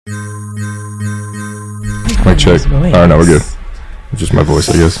Mic check. Alright, no, we're good. It's just my voice,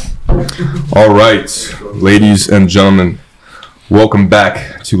 I guess. Alright, ladies and gentlemen, welcome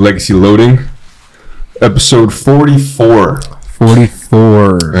back to Legacy Loading, episode 44.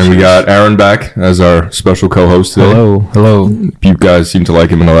 44. And we got Aaron back as our special co-host today. Hello. You guys seem to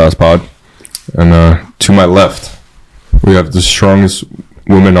like him in the last pod. And to my left, we have the strongest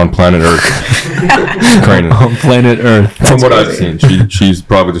woman on planet Earth. Cranon. On planet Earth. From what I've seen, she's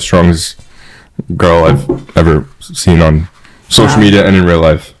probably the strongest girl I've ever seen on social media and in real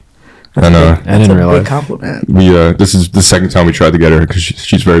life. And in real life. Compliment. This is the second time we tried to get her because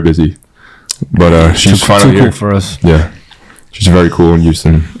she's very busy. But she's finally too here. Cool for us. Yeah. She's very cool in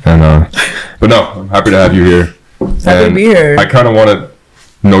Houston. And but no, I'm happy to have you here. Happy to be here. I kind of want to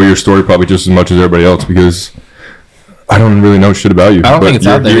know your story probably just as much as everybody else because I don't really know shit about you. I don't think it's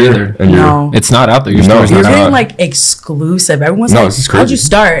out there either. And No. It's not out there. Your No, story's You're not getting out. like exclusive. Everyone's No, like, this is how'd crazy. you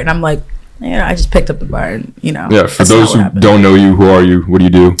start? And I'm like, yeah, I just picked up the bar and, Yeah, for that's those not who what happened. don't know you, who are you? What do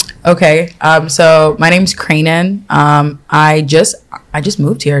you do? Okay. So my name's Cranon. I just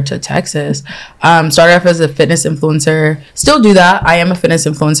moved here to Texas. Started off as a fitness influencer. Still do that. I am a fitness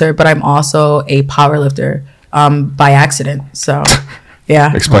influencer, but I'm also a power lifter by accident. So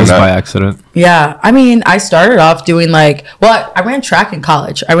yeah. Explain By that. accident. Yeah, I mean, I started off doing I ran track in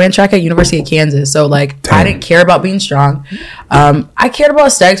college. I ran track at University of Kansas. So I didn't care about being strong. I cared about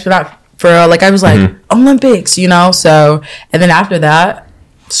aesthetics, but not for I was like Olympics, So and then after that,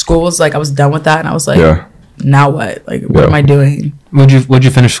 school was I was done with that, and I was like, now what? What am I doing? When'd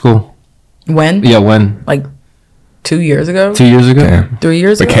you finish school? When? Yeah, when? 2 years ago. 2 years ago. Damn. 3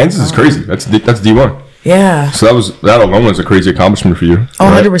 years But ago. Kansas is crazy. That's D1. Yeah. So that alone was a crazy accomplishment for you.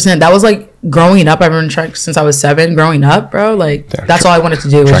 Oh, right? 100%. That was growing up. I've been track since I was 7. Growing up, bro. That's all I wanted to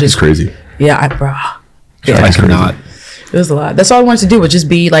do. Track was is crazy. Yeah, bro. Track is crazy. Not. It was a lot. That's all I wanted to do was just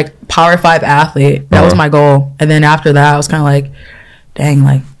be Power 5 athlete. That was my goal. And then after that, I was kind of dang,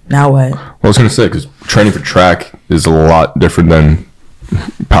 now what? Well, I was going to say, because training for track is a lot different than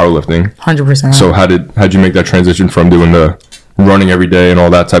powerlifting. 100%. So how'd you make that transition from doing the running every day and all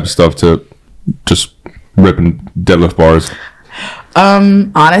that type of stuff to just ripping deadlift bars?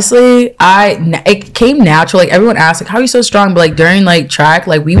 Honestly, it came natural. Everyone asked, how are you so strong? But during track,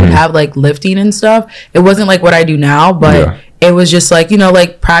 we would have lifting and stuff. It wasn't what I do now, but it was just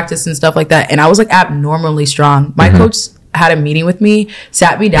practice and stuff like that. And I was abnormally strong. My coach had a meeting with me,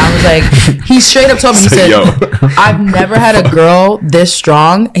 sat me down, was he straight up told me, he said, yo. I've never had a girl this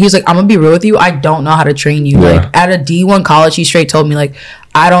strong. He's I'm gonna be real with you, I don't know how to train you. At a D1 college, he straight told me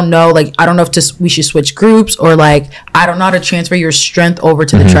I don't know if we should switch groups or I don't know how to transfer your strength over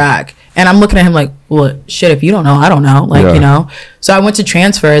to the track. And I'm looking at him well, shit, if you don't know, I don't know. So I went to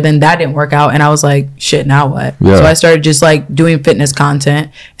transfer, then that didn't work out, and I was shit, now what? So I started just doing fitness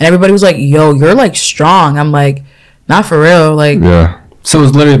content, and everybody was yo, you're strong. I'm not for real. So it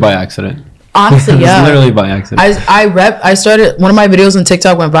was literally by accident. Honestly, It was yeah. literally by accident. I started, one of my videos on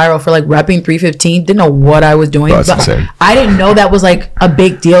TikTok went viral for repping 315. Didn't know what I was doing. That's insane. I didn't know that was a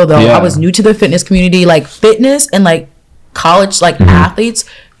big deal though. Yeah. I was new to the fitness community. Fitness and college athletes,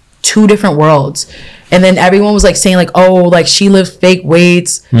 two different worlds. And then everyone was saying oh, she lifts fake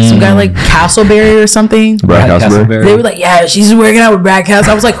weights. Some guy Castleberry or something. Brad Castleberry. They were yeah, she's working out with Brad Castleberry.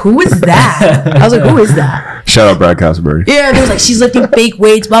 I was who is that? I was who is that? Shout out Brad Castleberry. Yeah, they was she's lifting fake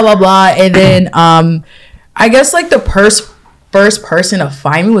weights, blah blah blah. And then I guess the first person to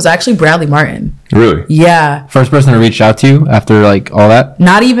find me was actually Bradley Martin. Really? Yeah. First person to reach out to you after all that?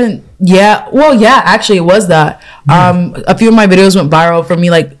 Not even, yeah. Well, yeah, actually it was that. A few of my videos went viral for me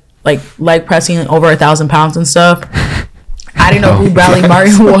leg pressing over 1,000 pounds and stuff. I didn't know who Bradley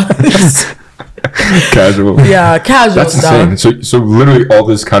Martin was. Casual. Yeah, casual That's stuff. insane. So literally all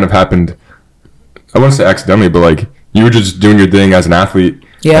this kind of happened, I wouldn't say accidentally, but you were just doing your thing as an athlete.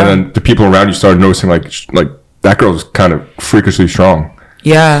 Yeah. And then the people around you started noticing that girl's kind of freakishly strong.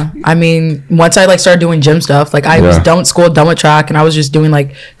 Yeah, I mean, once I started doing gym stuff, I was done with track, and I was just doing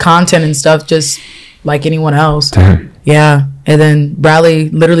content and stuff, just like anyone else. Damn. Yeah, and then Bradley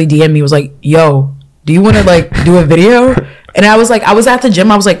literally DM'd me, was yo, do you want to do a video? And I was I was at the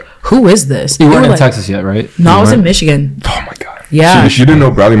gym, I was who is this? You weren't were in Texas yet, right? No, I was in Michigan. Oh my god. Yeah. So you didn't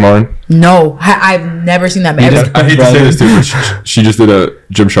know Bradley Martin? No, I've never seen that man. I hate to say this too, but she just did a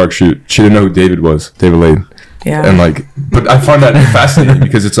Gymshark shoot. She didn't know who David Lade. Yeah. And but I find that fascinating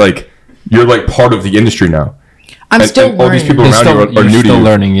because it's you're part of the industry now. I'm still and all these learning. people around you are new to still you.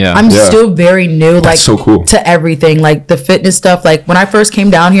 learning, yeah. I'm still very new, That's so cool. to everything, the fitness stuff. When I first came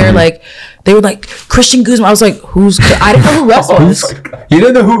down here, they were Christian Guzman. I was who's? I didn't know who Russ was. You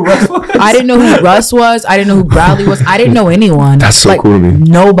didn't know who Russ was? I didn't know who Russ was. I didn't know who Bradley was. I didn't know anyone. That's so cool to me.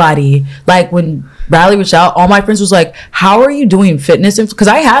 Nobody. When Bradley reached out. All my friends was like, how are you doing fitness? Because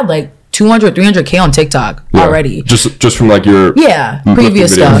I had like 200, 300K on TikTok already. Just from like your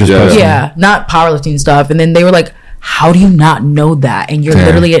previous stuff. Yeah. Not powerlifting stuff. And then they were like, how do you not know that? And you're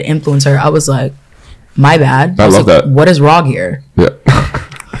literally an influencer. I was like, my bad. I love that. What is wrong here? Yeah.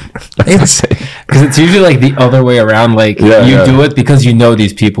 Because it's usually like the other way around. Like you do it because you know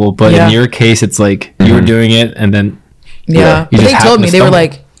these people, but in your case, it's like you were doing it and then but they told me they were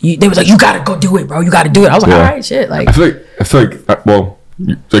like, you gotta go do it, bro. You gotta do it. I was like, all right, shit. Like I feel like well,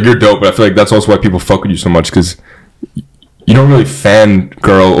 like you're dope, but I feel like that's also why people fuck with you so much because you don't really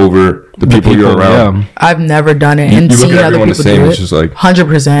fangirl over the people you're around. Yeah. I've never done it, and you seeing look at other everyone people the same. do It's just like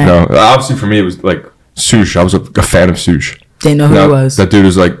 100%. No, obviously for me it was like Sush. I was a fan of Sush. Didn't know who he was. That dude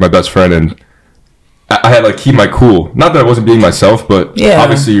was like my best friend, and I had to like keep my cool. Not that I wasn't being myself, but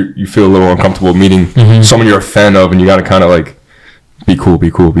obviously you feel a little uncomfortable meeting someone you're a fan of, and you gotta kind of like be cool.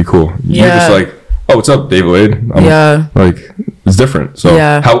 You're just like, oh, what's up, Dave Wade? Like it's different. So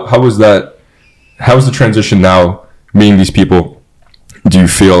how was that? How was the transition now meeting these people? Do you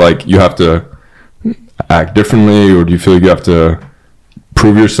feel like you have to act differently, or do you feel like you have to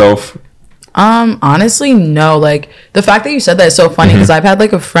prove yourself? Honestly, no. Like the fact that you said that is so funny because I've had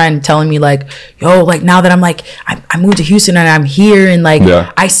like a friend telling me like, yo, like now that I'm like I moved to Houston and I'm here and like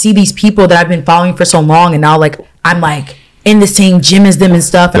I see these people that I've been following for so long and now like I'm like in the same gym as them and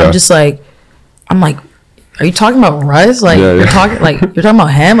stuff and I'm just like are you talking about Russ? Like you're talking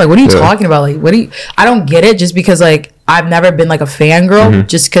about him? Like what are you talking about? Like I don't get it just because like I've never been like a fangirl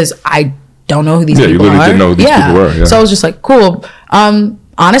just because I don't know who these people you literally are. Didn't know who these people were. So I was just like, cool.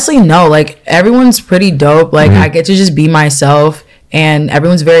 Honestly, no, like everyone's pretty dope. Like I get to just be myself and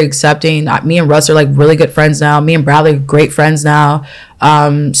everyone's very accepting. Me and Russ are like really good friends now. Me and Bradley are great friends now.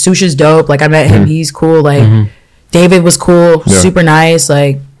 Sush is dope. Like I met him. He's cool. Like David was cool, super nice.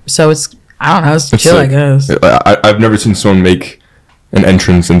 Like, so it's, I don't know, it's chill, like, I guess. I've never seen someone make an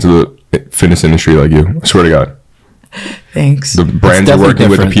entrance into the fitness industry like you. I swear to God. Thanks. The brands you're working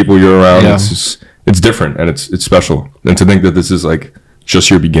with, the people you're around, it's different and it's special. And to think that this is like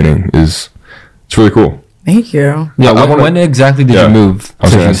just your beginning it's really cool. Thank you. Yeah. When exactly did you move to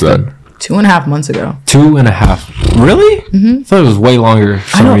Houston? That. 2.5 months ago. 2.5. Really? I thought it was way longer.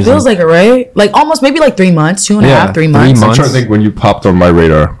 I know, it feels like it, right? Like almost maybe like 3 months, 2.5, 3 months. I'm trying to think when you popped on my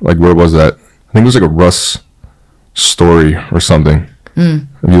radar, like where was that? I think it was like a Russ story or something. Of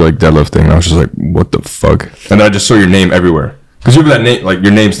you like deadlifting. And I was just like, what the fuck? And then I just saw your name everywhere. Because you have that name, like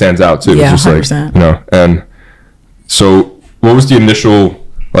your name stands out too. Yeah, it's just 100%. like, you know, and so what was the initial,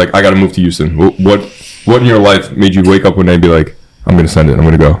 like, I got to move to Houston? What in your life made you wake up one day and be like, I'm going to send it, I'm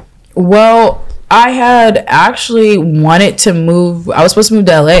going to go? Well, I had actually wanted to move. I was supposed to move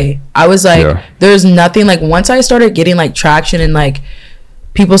to LA. I was like, there's nothing, like, once I started getting, like, traction and, like,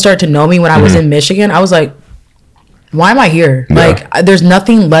 people started to know me when I was in Michigan, I was like, why am I here? Like, there's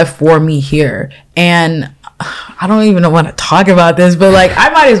nothing left for me here. And I don't even want to talk about this, but, like, I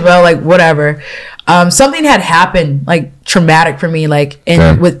might as well, like, whatever. Something had happened, like, traumatic for me, like,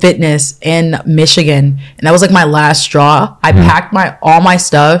 with fitness in Michigan, and that was like my last straw. I packed all my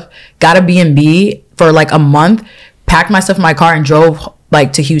stuff, got a B&B for like a month, packed my stuff in my car, and drove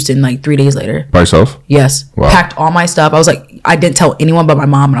like to Houston like 3 days later. By yourself? Yes. Wow. Packed all my stuff. I was like, I didn't tell anyone but my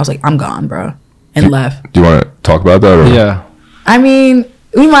mom, and I was like, I'm gone, bro, and left. Do you want to talk about that? Or? Yeah. I mean,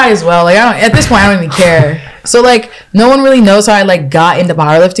 we might as well. Like, at this point, I don't even care. So, like, no one really knows how I, like, got into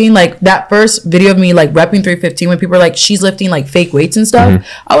powerlifting. Like, that first video of me, like, repping 315 when people were like, she's lifting, like, fake weights and stuff.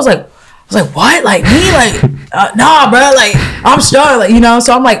 I was like, what? Like, me? Like, nah, bro. Like, I'm strong. Like, you know?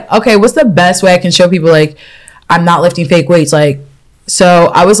 So, I'm like, okay, what's the best way I can show people, like, I'm not lifting fake weights? Like,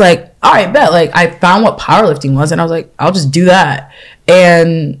 so I was like, all right, bet. Like, I found what powerlifting was, and I was like, I'll just do that.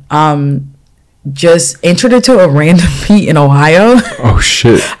 And, just entered into a random meet in Ohio. Oh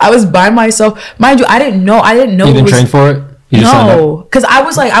shit! I was by myself, mind you. I didn't know. You didn't train for it. No, because I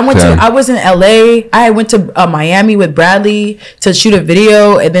was like, I was in LA. I went to Miami with Bradley to shoot a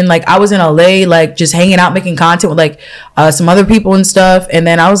video, and then like I was in LA, like just hanging out, making content with like some other people and stuff. And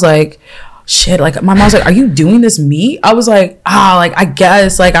then I was like, shit. Like my mom's like, are you doing this meet? I was like, like I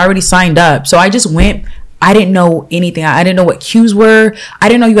guess like I already signed up, so I just went. I didn't know anything. I didn't know what cues were. I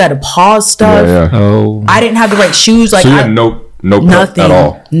didn't know you had to pause stuff. Oh. I didn't have the right shoes. Like, so you had no nothing at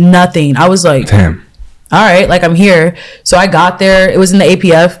all. Nothing. I was like, damn. All right, like I'm here. So I got there. It was in the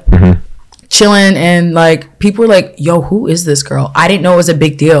APF, chilling, and like people were like, "Yo, who is this girl?" I didn't know it was a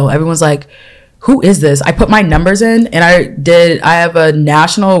big deal. Everyone's like, who is this? I put my numbers in, and I have a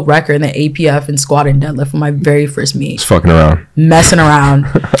national record in the APF in squat and deadlift for my very first meet. Just fucking around. Messing around.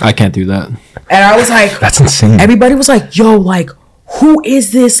 I can't do that. And I was like, that's insane. Everybody was like, yo, like, who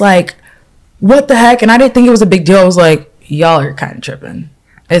is this? Like, what the heck? And I didn't think it was a big deal. I was like, y'all are kind of tripping.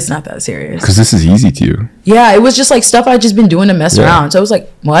 It's not that serious. Because this is easy to you. Yeah, it was just like stuff I'd just been doing to mess around. So I was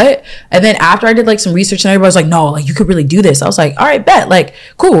like, what? And then after I did like some research and everybody was like, no, like you could really do this. I was like, all right, bet. Like,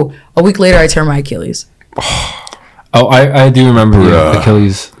 cool. A week later, I tore my Achilles. Oh, I do remember the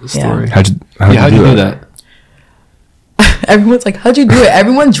Achilles story. How'd you do that? Everyone's like, how'd you do it?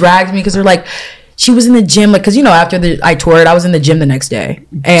 Everyone drags me because they're like, she was in the gym. Like, because, you know, after I tore it, I was in the gym the next day.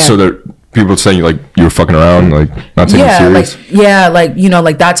 And so people saying like you were fucking around, like not taking it serious? Like, you know,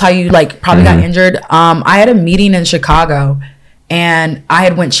 like that's how you like probably got injured. I had a meeting in Chicago and I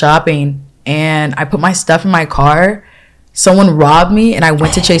had went shopping and I put my stuff in my car. Someone robbed me and I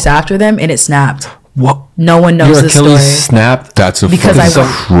went to chase after them and it snapped. What? No one knows the story. Your Achilles snapped? That's a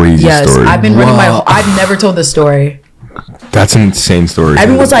crazy story. I've been running I've never told this story. That's an insane story.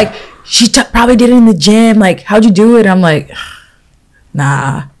 Everyone's like, she probably did it in the gym. Like, how'd you do it? I'm like,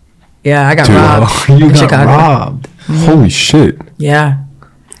 nah. Yeah, I got robbed. You got robbed. Holy shit. Yeah.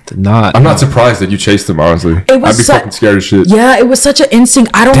 I'm not surprised that you chased them, honestly. I'd be fucking scared as shit. Yeah, it was such an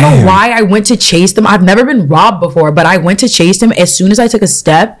instinct. I don't know why I went to chase them. I've never been robbed before, but I went to chase them. As soon as I took a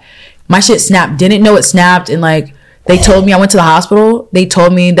step, my shit snapped. Didn't know it snapped. And like, they told me, I went to the hospital. They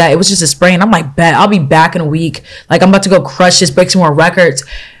told me that it was just a sprain. I'm like, bet, I'll be back in a week. Like, I'm about to go crush this, break some more records.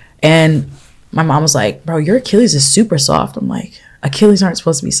 And my mom was like, bro, your Achilles is super soft. I'm like, Achilles aren't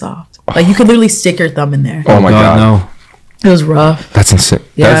supposed to be soft. Like, you could literally stick your thumb in there. Oh my God. No. It was rough. That's insane.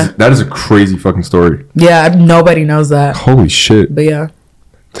 Yeah. That is a crazy fucking story. Yeah, nobody knows that. Holy shit. But yeah.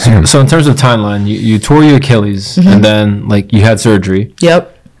 Damn. So in terms of timeline, you tore your Achilles and then like you had surgery.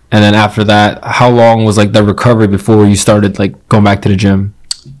 Yep. And then after that, how long was like the recovery before you started like going back to the gym?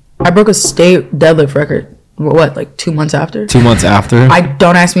 I broke a state deadlift record. What, like 2 months after? 2 months after?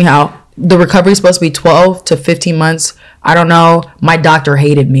 Don't ask me how. The recovery is supposed to be 12 to 15 months. I don't know. My doctor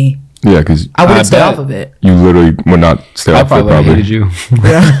hated me. Yeah, because I wouldn't stay off of it. You literally would not stay off of it, probably. Hated you.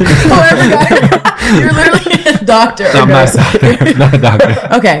 Yeah. You're literally a doctor. No, I'm not a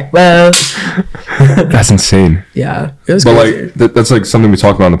doctor. Okay, well. That's insane. Yeah, it was But crazy. like, that's like something we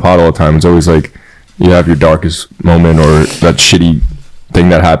talk about on the pod all the time. It's always like, you have your darkest moment or that shitty thing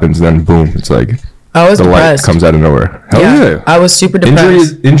that happens, and then boom, it's like, I was the depressed. light comes out of nowhere. Hell yeah. I was super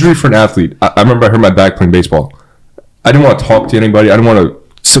depressed. Injury for an athlete. I remember I hurt my back playing baseball. I didn't want to talk to anybody. I didn't want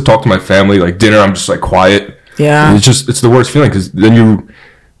to talk to my family. Like dinner, I'm just like quiet. Yeah. It's the worst feeling because then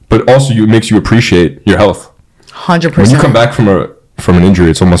but also it makes you appreciate your health. 100%. When you come back from an injury,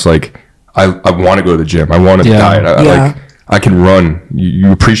 it's almost like I want to go to the gym. I want to diet. I can run.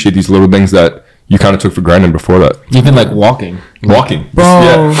 You appreciate these little things that you kind of took for granted before that. Even like walking, bro.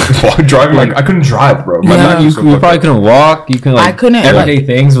 Yeah, driving. Like I couldn't drive, bro. You probably couldn't walk. You can. Like, I couldn't. Everyday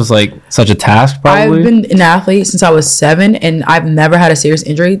things was like such a task. Probably. I've been an athlete since I was 7, and I've never had a serious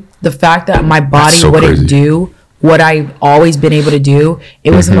injury. The fact that my body wouldn't do what I've always been able to do,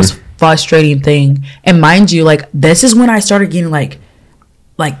 it was the most frustrating thing. And mind you, like this is when I started getting like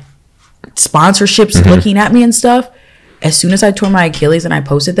sponsorships looking at me and stuff. As soon as I tore my Achilles and I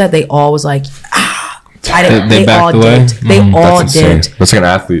posted that, they all was like, they all dipped. They all dipped. That's like an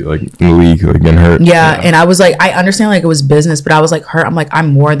athlete, like in the league, like getting hurt. Yeah, and I was like, I understand like it was business, but I was like hurt. I'm like,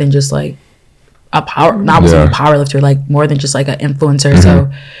 I'm more than just like a power lifter, like more than just like an influencer.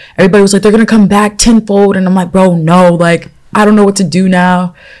 So everybody was like, they're gonna come back tenfold, and I'm like, bro, no, like I don't know what to do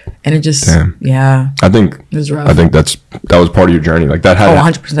now. And it just, I think it was rough. I think that was part of your journey. Like that had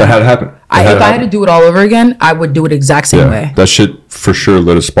 100%. That had to happen. If I had to do it all over again, I would do it exact same way. That shit for sure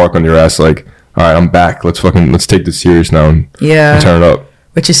lit a spark on your ass. Like, all right, I'm back. Let's take this serious now and turn it up.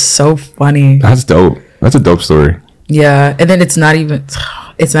 Which is so funny. That's dope. That's a dope story. Yeah, and then it's not even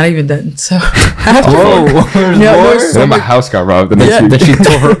done. So then my house got robbed the next week. Then she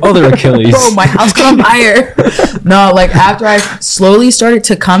tore her other Achilles. Bro, my house caught on fire. No, like after I slowly started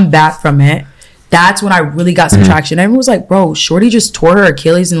to come back from it, that's when I really got some traction. Everyone was like, bro, Shorty just tore her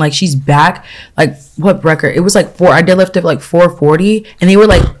Achilles and like she's back. Like what record? It was like I deadlifted like 440, and they were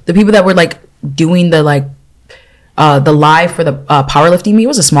like the people that were like doing the like the live for the powerlifting meet. It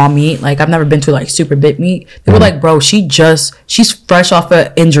was a small meet. Like I've never been to like super big meet. They were like, bro, she's fresh off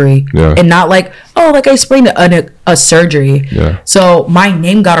an injury and not like, oh, like I sprained a surgery. Yeah. So my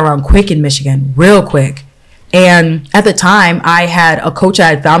name got around quick in Michigan, real quick. And at the time I had a coach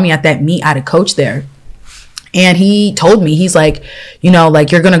that had found me at that meet. I had a coach there. And he told me, he's like, you know,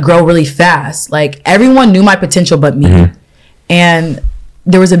 like you're going to grow really fast. Like everyone knew my potential but me. And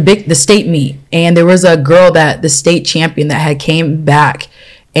there was the state meet, and there was a girl that the state champion that had came back,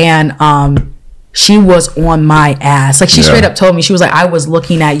 and she was on my ass. Like, she straight up told me, she was like, I was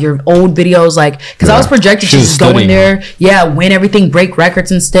looking at your old videos, like, because I was projected to just go in there, win everything, break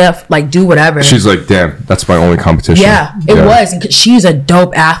records and stuff, like, do whatever. She's like, damn, that's my only competition. Yeah, it was. And she's a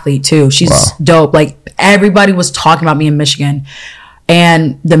dope athlete too. She's dope. Like, everybody was talking about me in Michigan,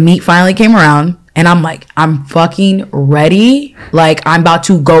 and the meet finally came around, and I'm like, I'm fucking ready. Like, I'm about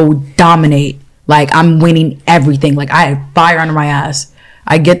to go dominate. Like, I'm winning everything. Like, I had fire under my ass.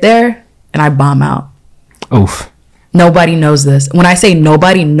 I get there and I bomb out. Oof. Nobody knows this. When I say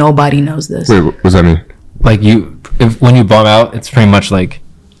nobody knows this. Wait, what does that mean? Like, when you bomb out, it's pretty much like,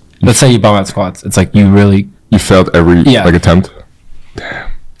 let's say you bomb out squats. It's like you failed every like attempt.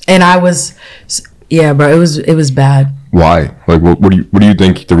 Damn. And I was, bro. It was bad. Why? Like, what do you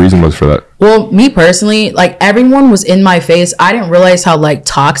think the reason was for that? Well, me personally, like, everyone was in my face. I didn't realize how, like,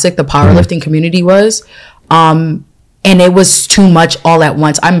 toxic the powerlifting community was. And it was too much all at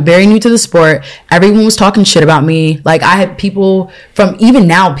once. I'm very new to the sport. Everyone was talking shit about me. Like, I had people from, even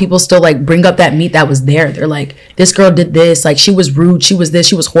now, people still, like, bring up that meet that was there. They're like, this girl did this. Like, she was rude. She was this.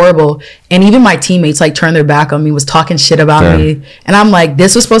 She was horrible. And even my teammates, like, turned their back on me, was talking shit about me. And I'm like,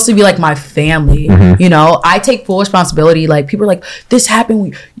 this was supposed to be, like, my family. You know, I take full responsibility. Like, people are like, this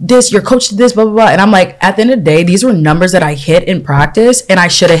happened. Your coach did this, blah, blah, blah. And I'm like, at the end of the day, these were numbers that I hit in practice, and I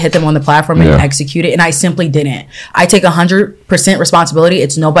should have hit them on the platform and executed. And I simply didn't. I take 100% responsibility.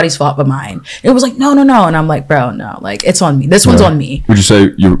 It's nobody's fault but mine. It was like, no. And I'm like, bro, no. Like, it's on me. This one's on me. Would you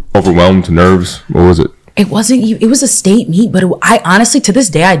say you're overwhelmed, nerves? What was it? It wasn't. It was a state meet, but I honestly, to this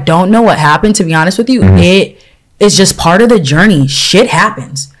day, I don't know what happened, to be honest with you. It is just part of the journey. Shit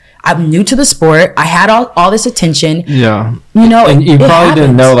happens. I'm new to the sport. I had all this attention. Yeah. You know, and you probably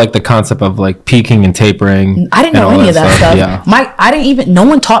didn't know, like, the concept of, like, peaking and tapering. I didn't know any of that stuff. Yeah. I didn't even, no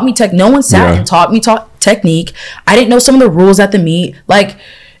one taught me no one sat and taught me technique. I didn't know some of the rules at the meet. Like,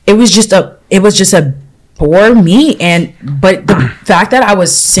 it was just a poor meet. But the fact that I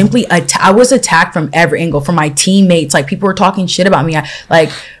was simply I was attacked from every angle, from my teammates. Like, people were talking shit about me.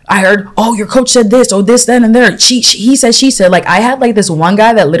 I heard, oh, your coach said this, oh, this, then, and there. He said, she said. Like, I had, like, this one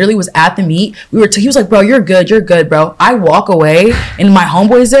guy that literally was at the meet. He was like, bro, you're good, bro. I walk away, and my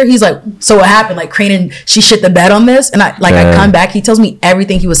homeboy's there. He's like, so what happened? Like, Cranon, she shit the bed on this, and I come back. He tells me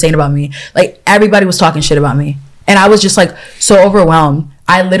everything he was saying about me. Like, everybody was talking shit about me, and I was just like so overwhelmed.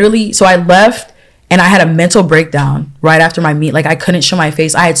 I left. And I had a mental breakdown right after my meet. Like, I couldn't show my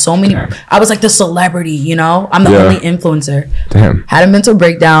face. I had so many. I was like the celebrity, you know? I'm the only influencer. Damn. Had a mental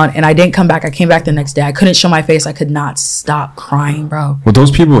breakdown, and I didn't come back. I came back the next day. I couldn't show my face. I could not stop crying, bro. Well,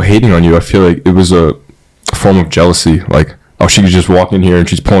 those people hating on you, I feel like it was a form of jealousy. Like, oh, she could just walk in here and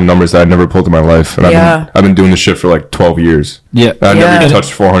she's pulling numbers that I'd never pulled in my life. And I've been doing this shit for like 12 years. Yeah. I've never even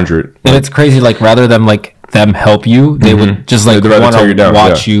touched 400. And it's crazy. Like, rather than like them help you, they would just like want to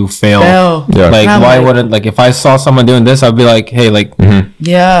watch you fail. Like, why wouldn't, like, if I saw someone doing this, I'd be like, hey, like,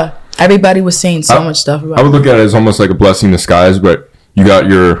 yeah, everybody was saying so much stuff about I would look at it as almost like a blessing in disguise, but you got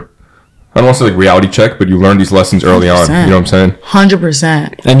your, I don't want to say like reality check, but you learned these lessons early 100%. On. You know what I'm saying?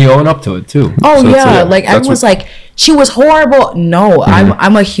 100%. And you own up to it too. Oh, so yeah. Like, everyone's like, she was horrible. No,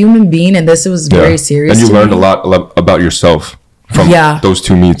 I'm a human being, and this was very serious. And you learned a lot about yourself from those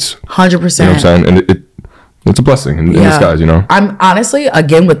two meets. 100%. You know what I'm saying? And it's a blessing in disguise, you know? I'm honestly,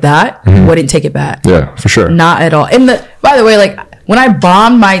 again, with that, wouldn't take it back. Yeah, for sure. Not at all. And by the way, like, when I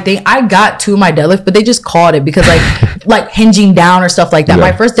bombed my thing, I got to my deadlift, but they just called it because like hinging down or stuff like that.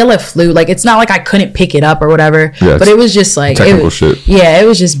 My first deadlift flew. Like, it's not like I couldn't pick it up or whatever, but it was just like technical shit. Yeah, it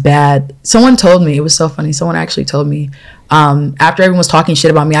was just bad. Someone told me, it was so funny. Someone actually told me, after everyone was talking shit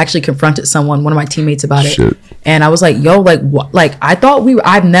about me, I actually confronted one of my teammates about it. And I was like, yo, like, what? Like, I thought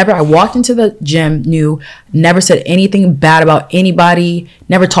I walked into the gym, never said anything bad about anybody,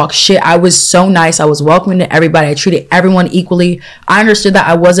 never talked shit. I was so nice. I was welcoming to everybody. I treated everyone equally. I understood that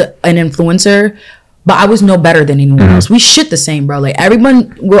I wasn't an influencer, but I was no better than anyone else. We shit the same, bro. Like,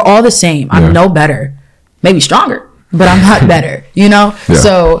 everyone, we're all the same. I'm no better. Maybe stronger, but I'm not better, you know?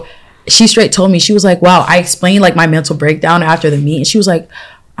 So she straight told me, she was like, wow, I explained like my mental breakdown after the meet, and she was like,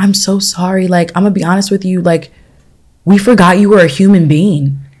 I'm so sorry. Like, I'm gonna be honest with you. Like, we forgot you were a human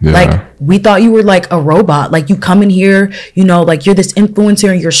being. Like, we thought you were like a robot. Like, you come in here, you know, like, you're this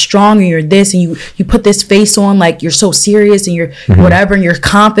influencer and you're strong and you're this, and you put this face on, like, you're so serious and you're whatever and you're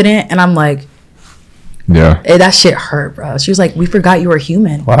confident. And I'm like, that shit hurt, bro. She was like, we forgot you were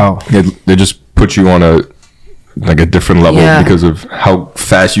human. Wow. They just put you on a different level because of how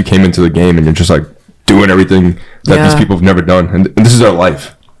fast you came into the game, and you're just like doing everything that these people have never done, and this is their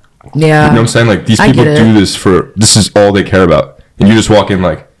life. You know what I'm saying? Like, these people do this is all they care about, and you just walk in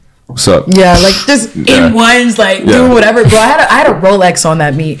like, what's up? Yeah, like, just in ones, like, doing whatever. Bro, I had a Rolex on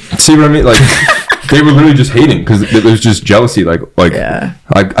that meet. See what I mean? Like, They were literally just hating because it was just jealousy. Like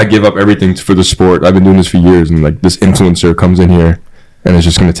I give up everything for the sport. I've been doing this for years, and like this influencer comes in here and it's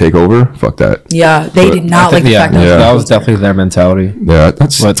just gonna take over. Fuck that. Yeah, they did not like the fact that was definitely their mentality. Yeah,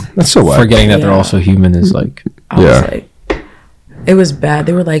 that's so whack. Forgetting that they're also human is like. I was like, it was bad.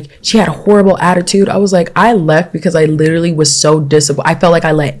 They were like, she had a horrible attitude. I was like, I left because I literally was so disappointed. I felt like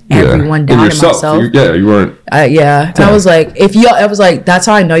I let everyone down and myself. You weren't. And I was like, I was like, that's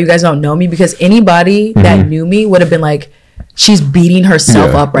how I know you guys don't know me, because anybody that knew me would have been like, she's beating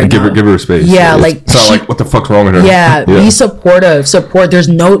herself up right now. Give her space. Yeah, like it's not like what the fuck's wrong with her. Yeah, be supportive. There's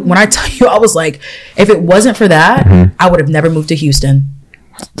no. When I tell you, I was like, if it wasn't for that, I would have never moved to Houston.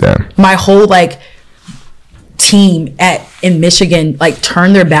 Damn. My whole like team in Michigan like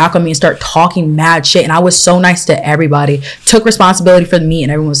turned their back on me and start talking mad shit, and I was so nice to everybody, took responsibility for me,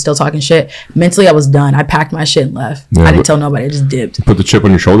 and everyone was still talking shit. Mentally I was done. I packed my shit and left. I didn't tell nobody. I just dipped. Put the chip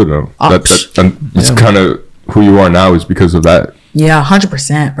on your shoulder though. That's kind of who you are now is because of that.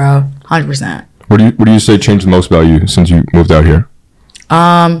 100%, bro. 100%. What do you say changed the most about you since you moved out here?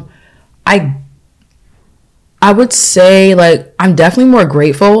 I would say like I'm definitely more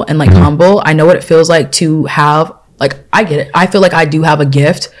grateful and like humble. I know what it feels like to have, like, I get it. I feel like I do have a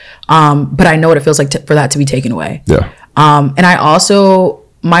gift, but I know what it feels like for that to be taken away. Yeah. And I also,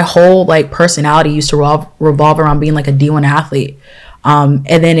 my whole like personality used to revolve around being like a D1 athlete, and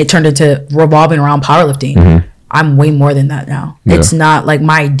then it turned into revolving around powerlifting. I'm way more than that now. It's not like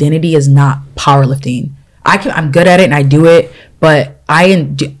my identity is not powerlifting. I'm good at it and I do it, but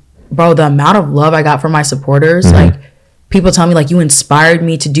bro, the amount of love I got from my supporters, like people tell me like, you inspired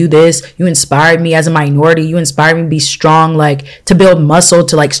me to do this. You inspired me as a minority. You inspired me to be strong, like to build muscle,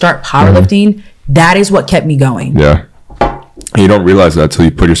 to like start powerlifting. That is what kept me going. Yeah. You don't realize that until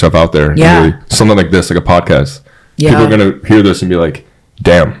you put yourself out there. Yeah. Really, something like this, like a podcast. Yeah. People are going to hear this and be like,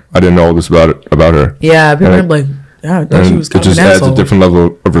 damn, I didn't know all this about her. Yeah. People are like, yeah, I thought she was kind it just of an adds asshole. a different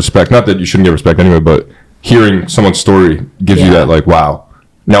level of respect. Not that you shouldn't get respect anyway, but hearing someone's story gives you that like, wow.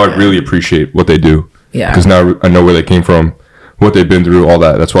 Now I really appreciate what they do. Yeah. Because now I know where they came from, what they've been through, all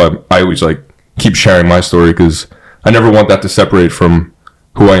that. That's why I always like keep sharing my story, because I never want that to separate from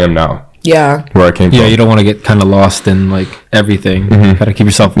who I am now. Yeah. Where I came from. Yeah, you don't want to get kind of lost in like everything. You gotta keep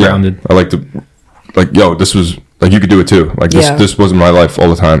yourself grounded. I like to, like, yo, this was, like, you could do it too. Like, this wasn't my life all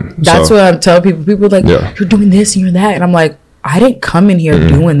the time. That's what I'm telling people. People are like, you're doing this and you're that. And I'm like, I didn't come in here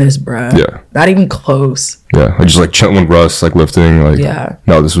doing this, bro. Yeah. Not even close. Yeah. I just like chilling with Russ, like lifting. Like,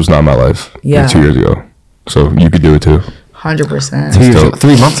 no, this was not my life. Yeah. Like 2 years ago. So you could do it too. 100%.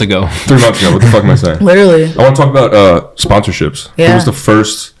 3 months ago. 3 months ago. What the fuck am I saying? Literally. I want to talk about sponsorships. Yeah. Who was the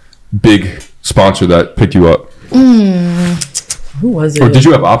first big sponsor that picked you up? Who was it? Or did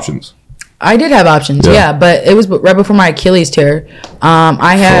you have options? I did have options, but it was right before my Achilles tear.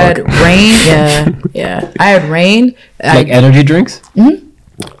 I had Rain, I had Rain. Like energy drinks?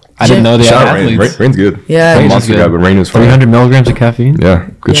 I didn't know they had athletes. Rain's good. Yeah. I'm a monster guy, but Rain is fine. 300 milligrams of caffeine?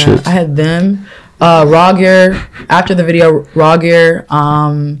 Yeah, good shit. I had them. Raw Gear, after the video, Raw Gear,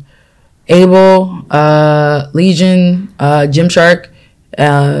 Able, Legion, Gymshark,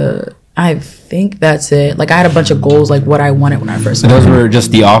 I think that's it. Like, I had a bunch of goals, like what I wanted when I first started. Those were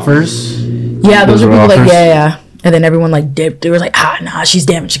just the offers? Yeah, those were people offers? Like, yeah. And then everyone like dipped. They were like, nah, she's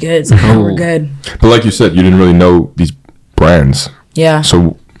damaged goods. Like, we're good. But like you said, you didn't really know these brands. Yeah.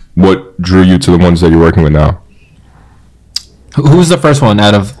 So what drew you to the ones that you're working with now? Who's the first one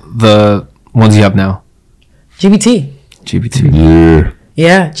out of the ones you have now? GBT. Yeah.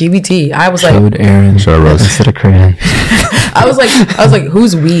 Yeah, GBT. I was like, Code Aaron. Sorry, Russ. Instead of Cranon. I was like,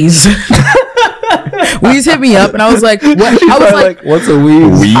 who's Wheeze? Wheeze hit me up, and I was like, what? I was like, what's a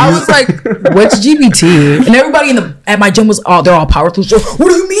Wheeze? I was like, what's GBT? And everybody at my gym was they're all powerful. So what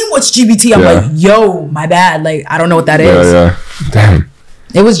do you mean, what's GBT? I'm like, yo, my bad. Like, I don't know what that is. Yeah. Damn.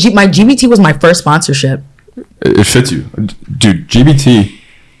 It was my GBT was my first sponsorship. It fits you, dude. GBT,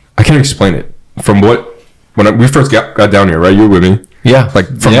 I can't explain it. From when we first got down here, right? You were with me. Yeah. Like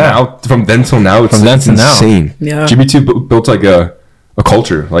from then till now, it's insane. Yeah. GBT built like a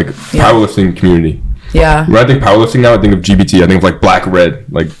culture, like powerlifting community. Yeah. When I think powerlifting now, I think of GBT. I think of like black red,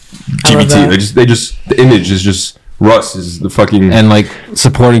 like GBT. They just the image is just Russ is the fucking and like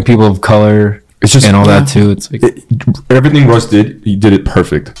supporting people of color. It's just and all that too. It's like everything Russ did, he did it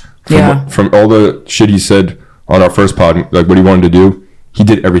perfect. From all the shit he said on our first pod, like what he wanted to do, he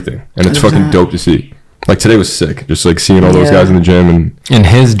did everything, and it's fucking dope to see. Like today was sick, just like seeing all those guys in the gym and in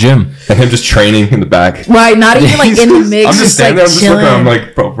his gym and him just training in the back. Right, not even like in the mix. I'm just standing there, I'm just looking. I'm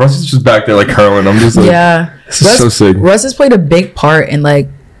like, bro, Russ is just back there like curling. I'm just like, this is so sick. Russ has played a big part in like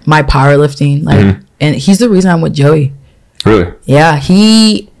my powerlifting, like, and he's the reason I'm with Joey. Really? Yeah,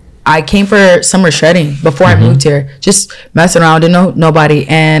 he I came for summer shredding before I moved here, just messing around, didn't know nobody.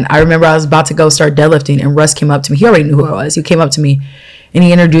 And I remember I was about to go start deadlifting, and Russ came up to me. He already knew who I was. He came up to me and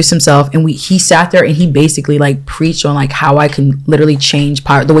he introduced himself, and he sat there and he basically like preached on like how I can literally change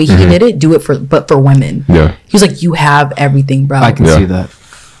power the way he did it, do it for women. Yeah. He was like, you have everything, bro. I can see that.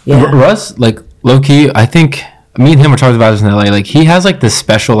 Yeah. Russ, like low key, I think me and him were talking about this in LA. Like he has like this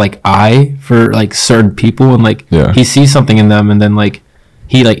special like eye for like certain people, and like he sees something in them, and then like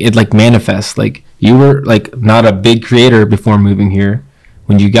he like it like manifests. Like you were like not a big creator before moving here.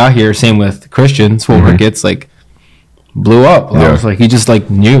 When you got here, same with Christian, Swole gets like blew up. I was like, he just like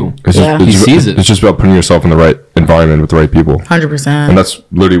knew. He sees it. It's just about putting yourself in the right environment with the right people. 100%. And that's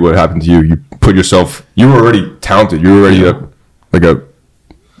literally what happened to you. You put yourself. You were already talented. You were already a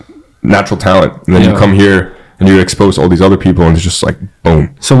natural talent, and then you come here and you expose all these other people, and it's just like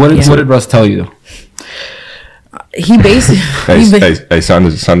boom. So what did Russ tell you? He basically hey, sign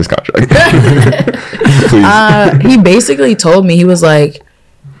this contract. Please. He basically told me, he was like,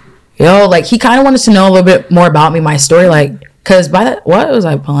 yo, like he kind of wanted to know a little bit more about me, my story, like, because by that, what was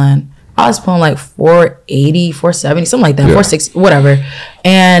I pulling? I was pulling like 480, 470, something like that, 460, whatever.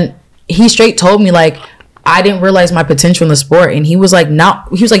 And he straight told me like, I didn't realize my potential in the sport. And he was like,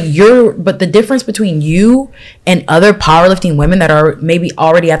 but the difference between you and other powerlifting women that are maybe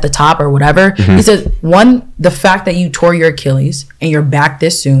already at the top or whatever, he says, one, the fact that you tore your Achilles and you're back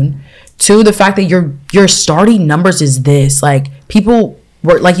this soon. Two, the fact that your starting numbers is this, like people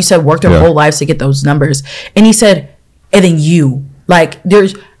work, like you said, work their whole lives to get those numbers. And he said, and then you, like,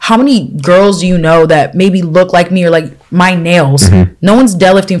 there's how many girls do you know that maybe look like me, or like my nails? No one's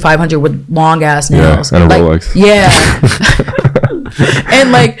deadlifting 500 with long ass nails. And a like, Rolex.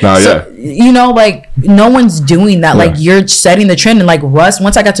 And like, you know, like no one's doing that. Like you're setting the trend. And like Russ,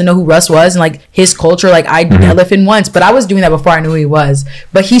 once I got to know who Russ was and like his culture, like I deadlifted once, but I was doing that before I knew who he was.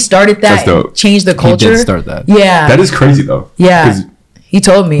 But he started that and changed the culture. He did start that. Yeah. That is crazy though. Yeah. He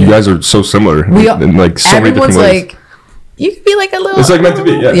told me. You guys are so similar in like so many different ways. Like, you could be like a little. It's like meant to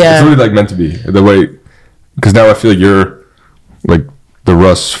be. Yeah. It's really like meant to be. The way, because now I feel like you're like the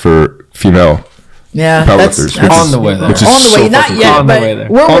Russ for female powerlifters. That's on the way there. On the way, not yet, on the way there.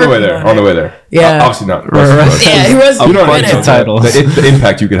 We're on the way there. On the way there. Yeah. Obviously not. Russ. Yeah, he was. You know what I mean? Title. The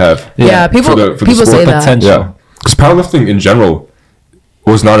impact you could have. Yeah, people say that. Potential. Yeah. Because powerlifting in general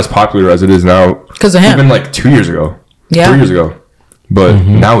was not as popular as it is now. Because of him. Even like 2 years ago. Yeah. 3 years ago. But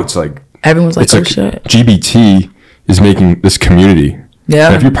now it's like. Everyone's like, it's like shit. GBT is making this community. Yeah.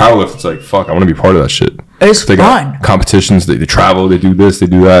 And if you powerlift, it's like, fuck, I want to be part of that shit. It's they fun. got competitions, they travel, they do this, they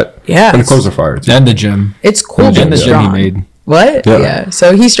do that. Yeah. And the clothes are fire. Too. And the gym. It's cool. And the gym he made. What? Yeah.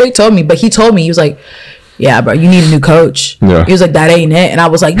 So he straight told me, but he told me, he was like, yeah, bro, you need a new coach. Yeah. He was like, that ain't it. And I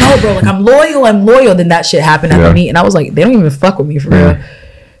was like, no, bro, like I'm loyal. Then that shit happened at the meet. And I was like, they don't even fuck with me for real.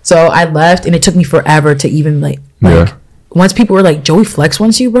 So I left, and it took me forever to even like once people were like, Joey Flex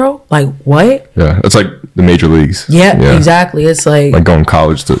wants you, bro. Like, what? Yeah, it's like the major leagues. Yeah, exactly. It's like going to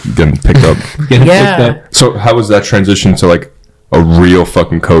college to getting picked up. Picked up. So how was that transition to like a real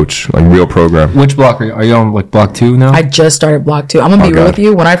fucking coach, like real program? Which block are you on? Like block 2 now? I just started block 2. I'm gonna be real with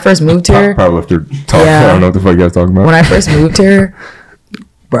you. When I first moved here, powerlifter talk. I don't know what the fuck you guys talking about. When I first moved here,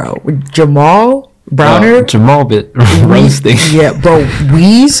 bro, Jamal Browner, Jamal bit roasting. Yeah, bro,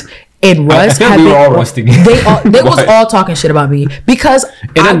 Weeze and Russ I we were all roasting. They was all talking shit about me because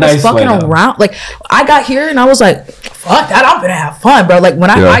I was fucking around. Like I got here and I was like, fuck that, I'm gonna have fun, bro. Like when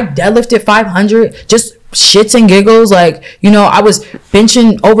I deadlifted 500, just shits and giggles. Like, you know, I was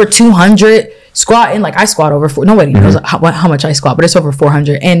benching over 200, squatting, like I squat over 400. Nobody knows how much I squat, but it's over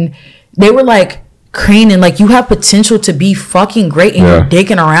 400. And they were like, Cranon, like you have potential to be fucking great, and you're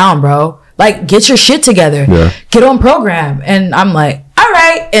dicking around, bro. Like get your shit together, get on program. And I'm like, all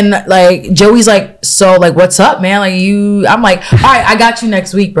right. And like Joey's like, so like what's up, man? Like I'm like, all right, I got you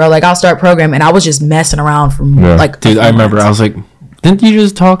next week, bro. Like I'll start program. And I was just messing around from like, dude, I remember I was like, didn't you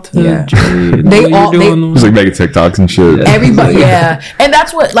just talk to Joey? They was like making TikToks and shit. Everybody, and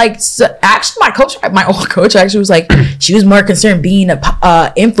that's what like actually my old coach actually was like, she was more concerned being a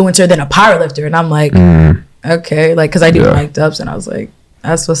influencer than a powerlifter. And I'm like, okay, like because I do mic'd ups, and I was like,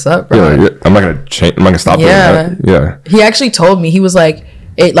 that's what's up, bro. Yeah, I'm not gonna change. I'm not gonna stop doing that. Yeah. He actually told me, he was like,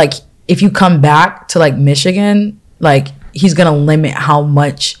 it like if you come back to like Michigan, like he's gonna limit how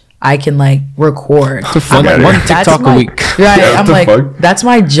much I can like record. One TikTok a week. Right. I'm like, that's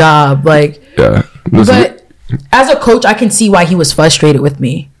my job. Like, but as a coach, I can see why he was frustrated with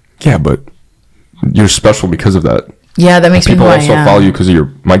me. Yeah, but you're special because of that. Yeah, that makes people me also follow you because of your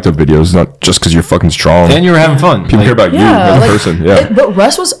mic'd up videos, not just because you're fucking strong. And you were having fun. People care about you as a person. Yeah. But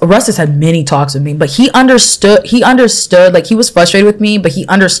Russ has had many talks with me, but he understood. Like, he was frustrated with me, but he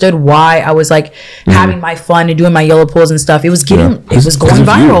understood why I was like having my fun and doing my yellow pulls and stuff. It was getting, it was going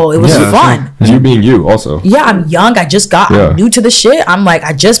viral. It was fun. You being you also. Yeah, I'm young. I'm new to the shit. I'm like,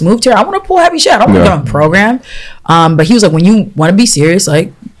 I just moved here. I want to pull heavy shit. I don't want to get on program. But he was like, when you want to be serious,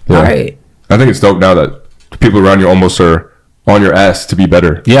 like, all right. I think it's dope now that people around you almost are on your ass to be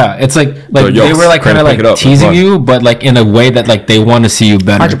better. Yeah, it's like they were like kind of like teasing you, but like in a way that like they want to see you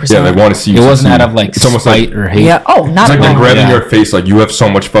better. 100%. Yeah, they want to see you. It wasn't out of like spite or hate. Yeah. Oh, not it's like at all. they're grabbing your face like you have so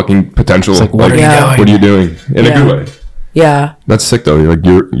much fucking potential. It's like, what are you doing? What are you doing? In a good way. Yeah. That's sick though. Like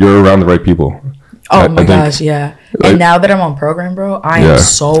you're around the right people. Oh my gosh, yeah. And now that I'm on program, bro, I am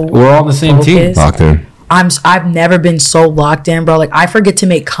so we're all the same team. Locked in. I've never been so locked in, bro. Like, I forget to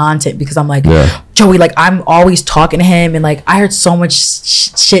make content because I'm like, Joey, like, I'm always talking to him, and like I heard so much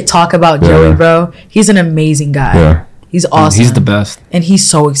shit talk about Joey, bro. He's an amazing guy. Yeah. He's awesome. He's the best. And he's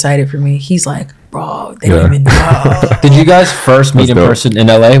so excited for me. He's like, bro, they don't even know. Did you guys first meet in person in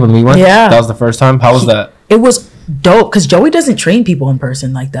LA when we went? Yeah. That was the first time? How was that? It was dope because Joey doesn't train people in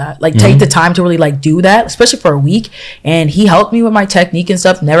person like that. Like, take the time to really like do that, especially for a week. And he helped me with my technique and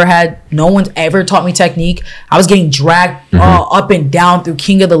stuff. No one's ever taught me technique. I was getting dragged up and down through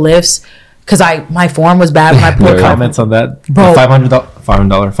King of the Lifts because my form was bad when I pulled comments on that, bro.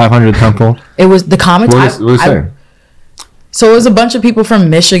 $500 temple. It was the comments. What was saying? So it was a bunch of people from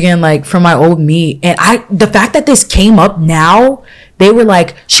Michigan, like from my old meet, and the fact that this came up now, they were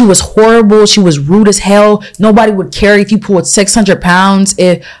like, she was horrible, she was rude as hell. Nobody would care if you pulled 600 pounds,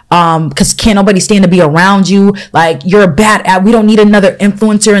 because can't nobody stand to be around you. Like, you're a bad at. We don't need another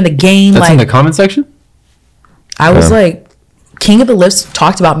influencer in the game. That's like, in the comment section. I was like, King of the Lifts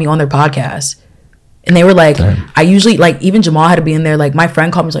talked about me on their podcast. And they were like, I usually, like, even Jamal had to be in there. Like, my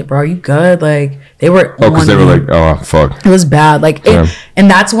friend called me, was like, bro, are you good? Like, they were. Oh, because they were like, oh, fuck. It was bad. Like, and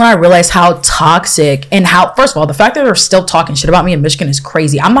that's when I realized how toxic and how, first of all, the fact that they're still talking shit about me in Michigan is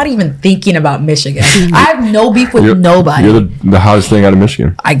crazy. I'm not even thinking about Michigan. I have no beef with nobody. You're the hottest thing out of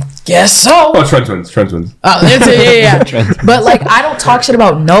Michigan. I guess so. Oh, Trent Twins. Oh, yeah. But like, I don't talk shit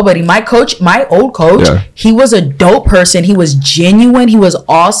about nobody. My old coach, he was a dope person. He was genuine. He was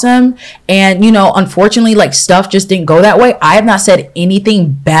awesome. And, you know, unfortunately, like, stuff just didn't go that way. I have not said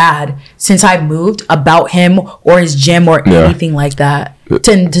anything bad since I moved about him or his gym or anything like that.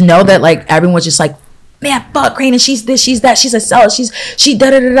 To know that, like, everyone's just like, man, fuck Cranon, she's this, she's that, she's a seller, she da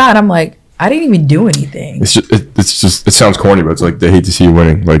da da da. And I'm like, I didn't even do anything. It's just it sounds corny, but it's like they hate to see you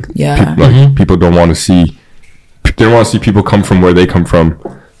winning. Like, people don't want to see. They don't want to see people come from where they come from,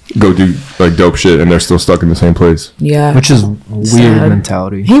 go do like dope shit, and they're still stuck in the same place. Yeah, which is weird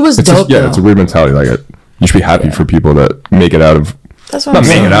mentality. He was dope. It's a weird mentality. Like, you should be happy for people that make it out of. That's what not I'm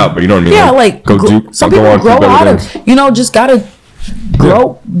make saying. it out, but you know what I mean. Yeah, like go do. Some people grow out of. You know, just gotta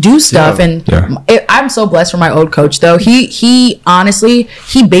grow, do stuff. And I'm so blessed for my old coach though. He honestly,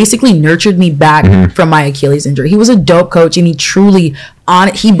 he basically nurtured me back from my Achilles injury. He was a dope coach, and he truly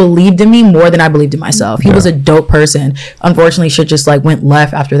he believed in me more than I believed in myself. He was a dope person. Unfortunately, shit just like went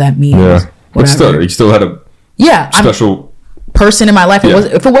left after that meeting. But still, he still had a special person in my life.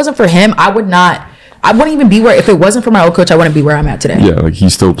 If it wasn't for him, I wouldn't even be where. If it wasn't for my old coach, I wouldn't be where I'm at today. Yeah, like, he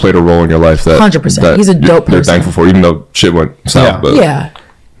still played a role in your life that 100%. He's a dope person. You're thankful for, even though shit went south.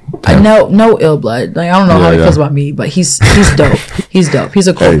 No ill blood. Like, I don't know how he feels about me, but he's dope. He's dope. He's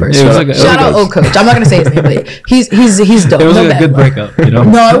a cool person. Shout out old coach. I'm not gonna say his name, but he's dope. It was a good breakup, you know.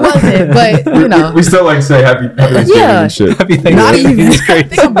 No, it wasn't. But you know, we still like say happy Thanksgiving and shit. Happy Thanksgiving. Not even. I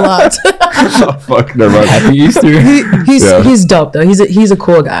think I'm blocked. Oh fuck, never mind. Happy Easter. He's dope though. He's a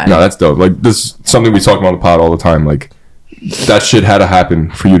cool guy. No, that's dope. Like, this is something we talk about on the pod all the time. Like, that shit had to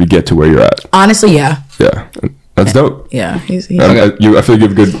happen for you to get to where you're at. Honestly, yeah. Yeah. That's dope. Yeah, I feel like you have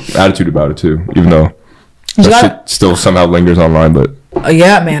a good attitude about it too, even though that shit still somehow lingers online. But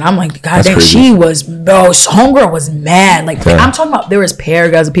yeah, man, I'm like, god damn, she was, bro, homegirl was mad. Like, I'm talking about, there was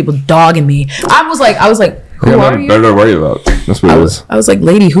paragraphs of people dogging me. I was like, who are you? Better to worry about. That's what it was. I was like,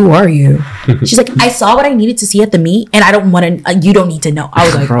 lady, who are you? She's like, I saw what I needed to see at the meet, and I don't want to. You don't need to know. I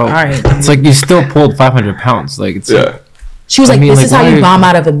was like, bro, all right. It's like you still pulled 500 pounds. Like, it's like, she was like, this is how you bomb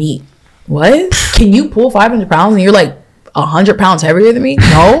out of a meet. What? Can you pull 500 pounds and you're like 100 pounds heavier than me?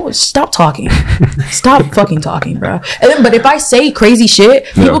 No, stop talking. Stop fucking talking, bro. And then, but if I say crazy shit,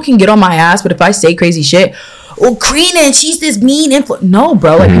 people can get on my ass. But if I say crazy shit, well, Cranon, she's this mean influence. No,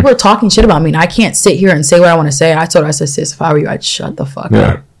 bro. Like, people are talking shit about me, and I can't sit here and say what I want to say. And I told her, I said, sis, if I were you, I'd shut the fuck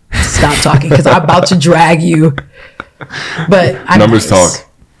up. Stop talking, because I'm about to drag you. But numbers talk.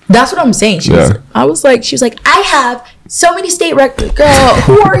 That's what I'm saying. She was like, I have so many state records. Girl,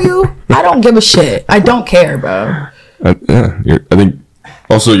 who are you? I don't give a shit. I don't care, bro. I think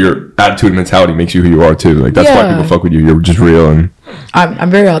also your attitude and mentality makes you who you are too. Like that's why people fuck with you. You're just real, and I'm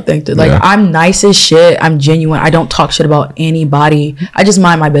very authentic. Like I'm nice as shit. I'm genuine. I don't talk shit about anybody. I just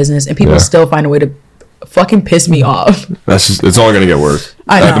mind my business, and people still find a way to fucking piss me off. It's only gonna get worse.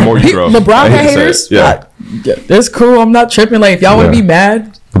 I know. The more you grow. LeBron haters. Yeah, that's cool. I'm not tripping. Like if y'all want to be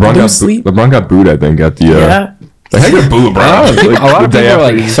mad, LeBron got booed. I think at the. Like, how you gonna boo LeBron? A lot of people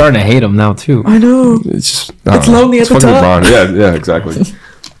are like starting to hate him now too. I know. It's just it's lonely at the top. LeBron. Yeah, exactly.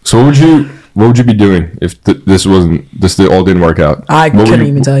 So what would you be doing if this all didn't work out? I couldn't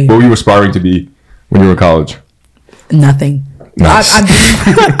even tell you. What were you aspiring to be when you were in college? Nothing. Nice.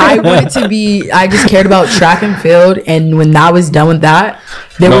 I wanted to be. I just cared about track and field, and when I was done with that,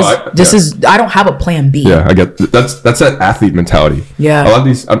 I don't have a plan B. Yeah, I get that's that athlete mentality. Yeah, a lot of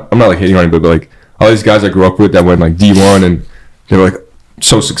these. I'm not like hating on anybody, but like all these guys I grew up with that went like D1 and they were like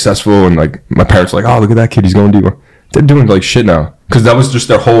so successful, and like my parents were like, oh, look at that kid, he's going D1. They're doing like shit now because that was just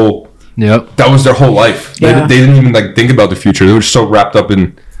their whole. Yep. That was their whole life. Yeah. They didn't even like think about the future. They were so wrapped up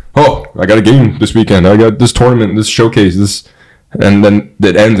in, oh, I got a game this weekend. I got this tournament, this showcase, this, and then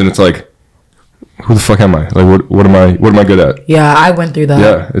it ends and it's like, who the fuck am I? Like, what am I good at? Yeah, I went through that.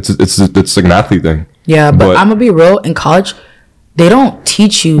 Yeah, it's like an athlete thing. Yeah, but I'm gonna be real. In college, they don't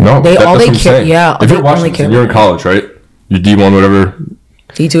teach you. No, they care. Yeah, if you're watching, you're in college, right? You're D1, whatever.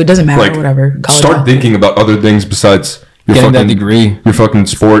 D2, it doesn't matter. Like, whatever. College start thinking about other things besides your getting fucking that degree, your fucking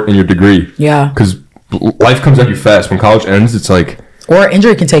sport and your degree. Yeah, because life comes at you fast. When college ends, it's like, or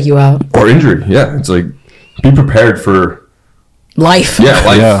injury can take you out. Or injury, yeah. It's like, be prepared for life. Yeah,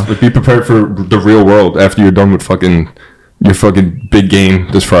 life. Yeah. Like, be prepared for the real world after you're done with your fucking big game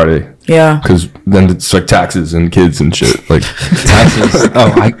this Friday. Yeah. Because then it's like taxes and kids and shit. Like taxes.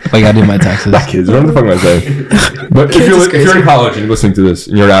 Oh, I did my taxes. Not kids. What the fuck am I saying? But if you're in college and you're listening to this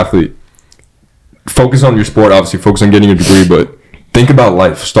and you're an athlete, focus on your sport. Obviously, focus on getting a degree, but think about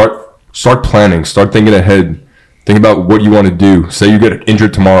life. Start planning. Start thinking ahead. Think about what you want to do. Say you get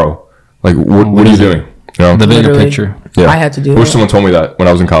injured tomorrow. Like what are you doing? You know? The bigger picture. Yeah. I had to do. I wish someone told me that when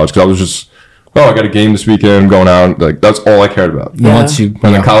I was in college, because I was just, I got a game this weekend, I'm going out. Like that's all I cared about. Yeah. Once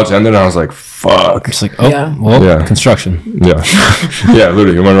when the college ended, I was like, fuck. It's like, construction. Yeah. Yeah,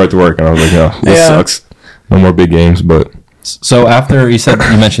 literally, I went right to work, and I was like, this sucks. No more big games, but. So after you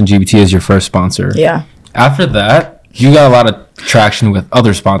mentioned GBT as your first sponsor. Yeah. After that, you got a lot of traction with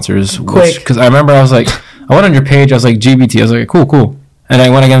other sponsors. Quick. Because I remember I went on your page, I was like, GBT. I was like, cool. And I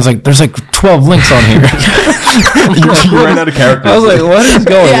went again, I was like, there's like 12 links on here. You ran out of characters. I was like, what is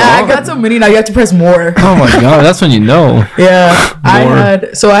going on? Yeah, I got so many, now you have to press more. Oh my God, that's when you know. Yeah. I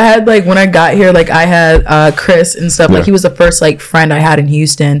had like, when I got here, like I had Chris and stuff. Yeah. Like he was the first like friend I had in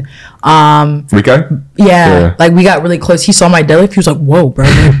Houston. Rico? Yeah. Like we got really close. He saw my deadlift. He was like, whoa, bro.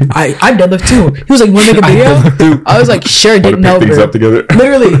 I deadlift too. He was like, you want to make a video? I was like, sure, didn't know. Things up together.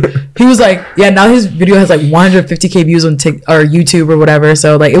 Literally. He was like, yeah, now his video has like 150K views on or YouTube or whatever.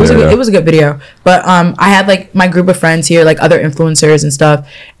 So like it was a good video. But I had like my group of friends here, like other influencers and stuff.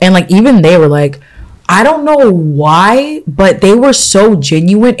 And like even they were like, I don't know why, but they were so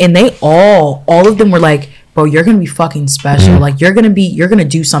genuine, and they all of them were like, bro, you're gonna be fucking special. Like you're gonna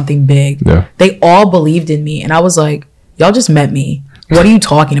do something big. Yeah. They all believed in me, and I was like, y'all just met me. What are you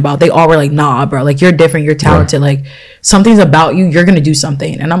talking about? They all were like, nah, bro, like you're different, you're talented, like something's about you, you're gonna do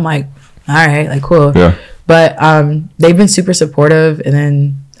something. And I'm like, all right, like cool. Yeah. But they've been super supportive, and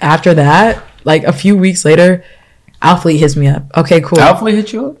then after that, like a few weeks later, Alfleet hits me up. Okay, cool. Alfleet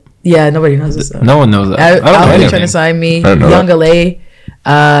hit you up? Yeah, nobody knows this stuff. No one knows that. Alfleet trying to sign me. Young LA.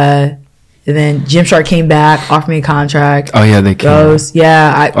 And then Gymshark came back, offered me a contract. Oh yeah, they came.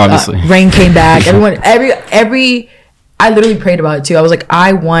 Obviously. Rain came back. Everyone, I literally prayed about it too. I was like,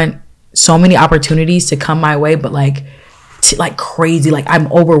 I want so many opportunities to come my way, but like crazy, like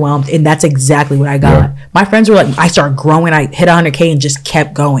I'm overwhelmed, and that's exactly what I got. Yeah. My friends were like, I started growing. I hit 100K and just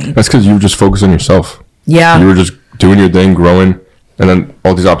kept going. That's because you were just focused on yourself. Yeah, you were just doing your thing, growing, and then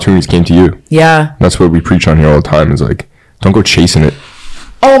all these opportunities came to you. Yeah, that's what we preach on here all the time. Is like, don't go chasing it.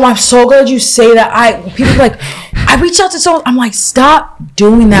 Oh, I'm so glad you say that. People are like, I reached out to someone. I'm like, stop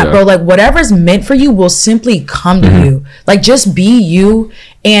doing that, bro. Like, whatever's meant for you will simply come to you. Like, just be you.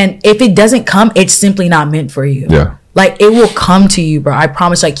 And if it doesn't come, it's simply not meant for you. Yeah. Like, it will come to you, bro. I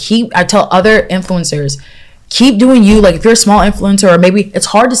promise. Like, I tell other influencers, keep doing you. Like, if you're a small influencer, or maybe it's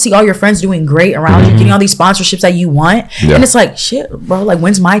hard to see all your friends doing great around you, getting all these sponsorships that you want. Yeah. And it's like, shit, bro, like,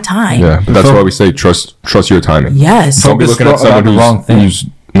 when's my time? Yeah, but that's why we say trust your timing. Yes. Don't be looking at someone who's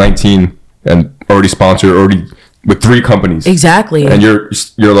 19 and already sponsored, already with 3 companies. Exactly. And you're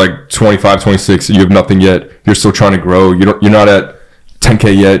like 25, 26, you have nothing yet. You're still trying to grow. You're not at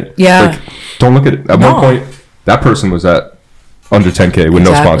 10K yet. Yeah. Like, don't look at it. At one point, that person was at under 10K with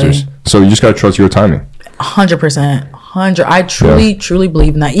no sponsors. So you just got to trust your timing. 100%. I truly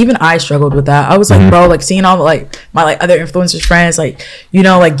believe in that. Even I struggled with that. I was like, bro, like seeing all like my like other influencers friends, like, you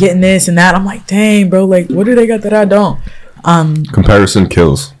know, like getting this and that. I'm like, dang, bro, like what do they got that I don't? Comparison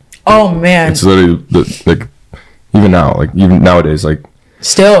kills. Oh man. It's literally like even nowadays, like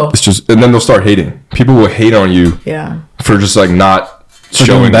still it's just, and then they'll start hating. People will hate on you for just like not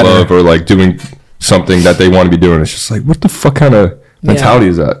showing love or like doing something that they want to be doing. It's just like, what the fuck kind of mentality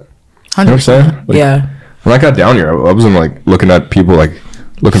is that? 100%. You know what I'm saying? Like, when I got down here, I wasn't like looking at people like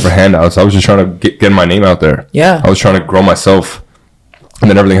looking for handouts. I was just trying to get my name out there. I was trying to grow myself, and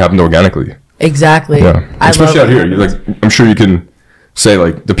then everything happened organically. Exactly. Especially out here. Like, I'm sure you can say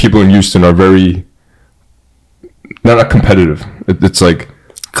like the people in Houston are very not competitive. It's like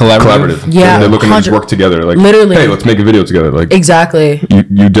collaborative. Yeah, they're looking to just work together. Like, literally, hey, let's make a video together. Like, exactly.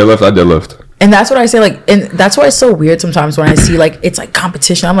 You deadlift, I deadlift. And that's what I say, like, and that's why it's so weird sometimes when I see like it's like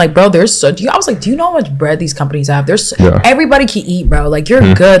competition. I'm like, bro, I was like, do you know how much bread these companies have? Everybody can eat, bro. Like,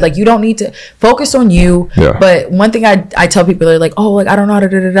 you're good. Like, you don't need to focus on you. But one thing I tell people, they're like, oh, like I don't know how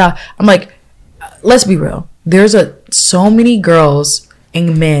to I'm like, let's be real. There's so many girls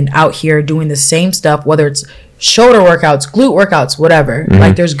and men out here doing the same stuff, whether it's shoulder workouts, glute workouts, whatever.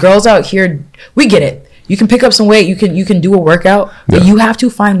 Like, there's girls out here. We get it. You can pick up some weight. You can do a workout, but you have to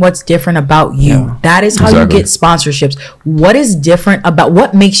find what's different about you. That is how you get sponsorships. What is different about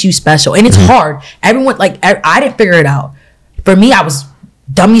what makes you special? And it's hard. Everyone, like, I didn't figure it out. For me, I was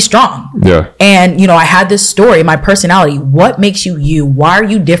dummy strong. And, you know, I had this story, my personality. What makes you you? Why are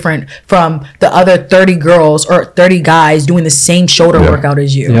you different from the other 30 girls or 30 guys doing the same shoulder workout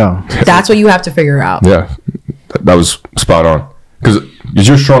as you? That's what you have to figure out. That was spot on. Because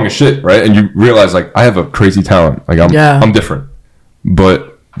you're strong as shit, right? And you realize, like, I have a crazy talent. Like, I'm different.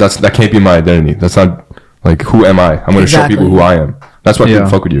 But that can't be my identity. That's not, like, who am I? I'm going to show people who I am. That's why people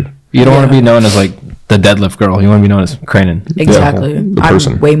fuck with you. You don't want to be known as, like, the deadlift girl. You want to be known as Cranon. Exactly. The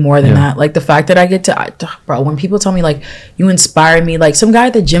person. I'm way more than that. Like, the fact that I get to, bro, when people tell me, like, you inspire me. Like, some guy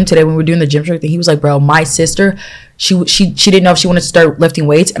at the gym today, when we were doing the gym trick thing, he was like, bro, my sister, she didn't know if she wanted to start lifting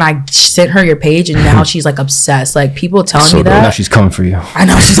weights, and I sent her your page, and now she's like obsessed. Like, people telling me that. Now she's coming for you. I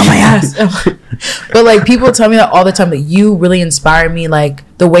know, she's on my ass. But like, people tell me that all the time, that you really inspire me. Like,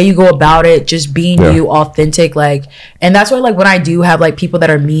 the way you go about it, just being you, authentic. Like, and that's why, like, when I do have like people that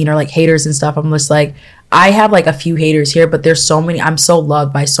are mean or like haters and stuff, I'm just like, I have like a few haters here, but there's so many. I'm so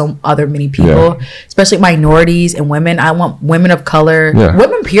loved by so other many people, especially minorities and women. I want women of color,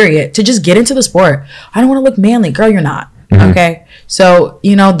 women period, to just get into the sport. I don't want to look manly. Girl, you're not. Okay. So,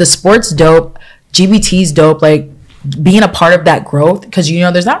 you know, the sport's dope. GBT's dope. Like, being a part of that growth, because, you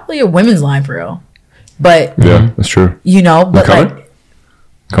know, there's not really a women's line for real. But that's true. You know, but like,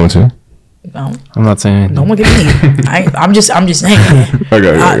 coming soon. No, I'm not saying anything. Don't look at me. I'm just saying.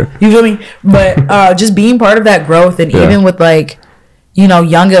 Okay. You feel me? But just being part of that growth, and even with, like, you know,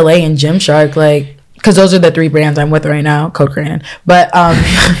 Young LA and Gymshark, like, because those are the 3 brands I'm with right now, code Cranon. But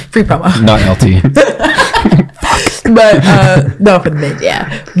free promo. Not LT. But no, for the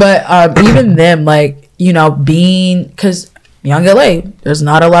bitch, But even them, like, you know, being, because Young LA, there's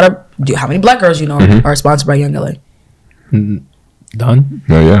not a lot of. How many black girls you know are sponsored by Young LA? Done.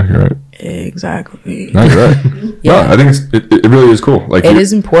 No, you're right. Exactly. No, you're right. No, I think it really is cool. Like, it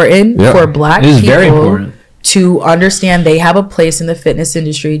is important for black people very important to understand they have a place in the fitness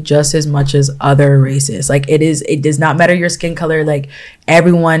industry just as much as other races. Like, it does not matter your skin color. Like,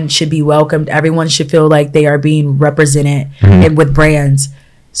 everyone should be welcomed. Everyone should feel like they are being represented with brands.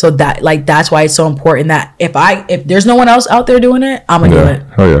 So that's why it's so important that if there's no one else out there doing it, I'm gonna do it.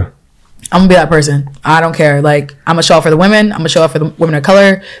 Oh yeah. I'm gonna be that person. I don't care. Like, I'm gonna show up for the women. I'm gonna show up for the women of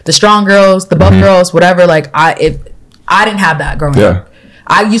color, the strong girls, the buff girls, whatever. Like, I didn't have that growing up.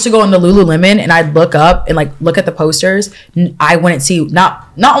 I used to go into Lululemon and I'd look up and like look at the posters. I wouldn't see not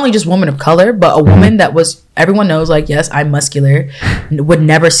only just women of color, but a woman that was, everyone knows, like, yes, I'm muscular, would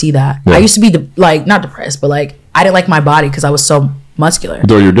never see that. I used to be not depressed, but like, I didn't like my body because I was so muscular.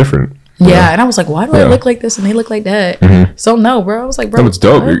 Though you're different. Yeah, and I was like, why do I look like this and they look like that? So no, bro. I was like, bro, no, it's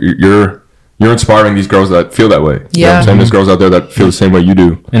dope. You're inspiring these girls that feel that way. You know what I'm saying? There's girls out there that feel the same way you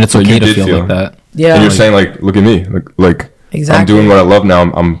do. And it's okay to feel like that. Yeah. And you're saying, like, look at me. Like exactly. I'm doing what I love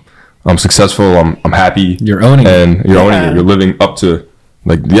now. I'm successful. I'm happy. You're owning it. And you're owning it. You're living up to,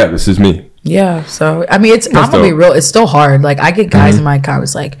 like, this is me. Yeah. So, I mean, I'm going to be real. It's still hard. Like, I get guys in my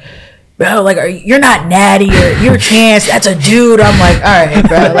comments like, bro, like, you're not Natty, or you're trans, that's a dude. I'm like, all right,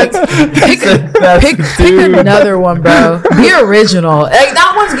 bro, like, pick another one, bro. Be original. Like,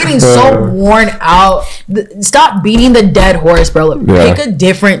 that one's getting so worn out. Stop beating the dead horse, bro. Pick a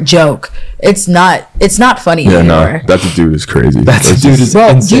different joke. It's not funny anymore. No, that's a dude is crazy. That's a dude is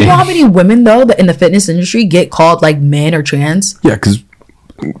insane. Do you know how many women though that in the fitness industry get called like men or trans? Yeah, because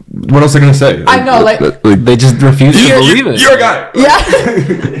what else are they gonna say? I know, like they just refuse to believe it. You're a guy. Yeah.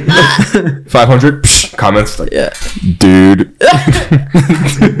 500 comments. Like, Yeah. Dude.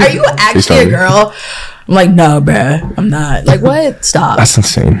 Are you actually a girl? I'm like, no, bruh, I'm not. Like, what? Stop. That's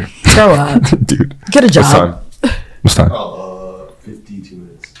insane. Grow up. Dude. Get a job. What's time? 52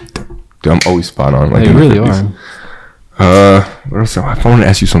 minutes. Dude, I'm always spot on. Like, They really are. What else? I want to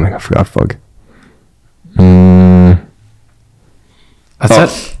ask you something. I forgot. Fuck.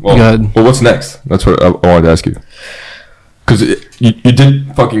 That's it. Well, what's next? That's what I wanted to ask you. Because you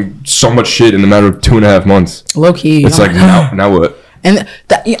did fucking so much shit in a matter of 2.5 months. Low key. It's like, now what? And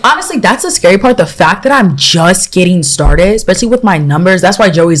honestly, that's the scary part. The fact that I'm just getting started, especially with my numbers. That's why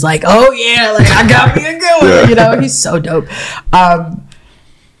Joey's like, oh yeah, like I got me a good one. Yeah. You know, he's so dope.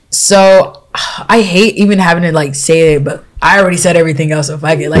 So I hate even having to like say it, but I already said everything else. So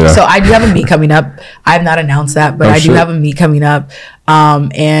fuck it. Like, so I do have a meet coming up. I have not announced that, but I do have a meet coming up.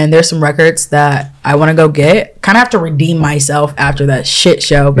 And there's some records that I want to go get. Kind of have to redeem myself after that shit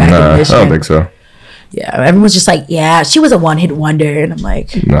show back in Michigan. I don't think so. Yeah, everyone's just like, yeah, she was a one-hit wonder, and I'm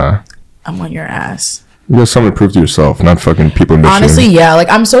like, Nah. I'm on your ass. You got something to prove to yourself, not fucking people in Michigan. Honestly, yeah, like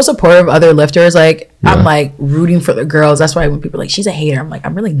I'm so supportive of other lifters. Like I'm like rooting for the girls. That's why when people are like, she's a hater, I'm like,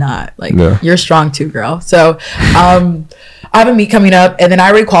 I'm really not. Like you're strong too, girl. So I have a meet coming up, and then I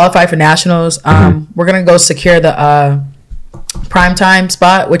already qualified for nationals. We're gonna go secure the primetime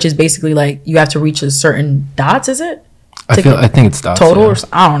spot, which is basically like you have to reach a certain dots. Is it? I think it's dots. Total, or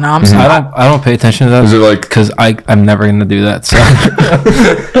I don't know. I'm sorry. I don't pay attention to that. Is it like because I'm never gonna do that. So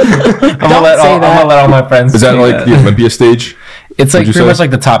I'm gonna let all my friends. Is that like the Olympia stage? It's like pretty much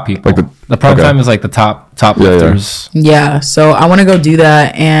like the top people. Like the prime time is like the top lifters. Yeah. So I want to go do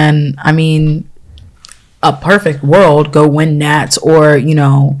that, and I mean, a perfect world, go win Nats, or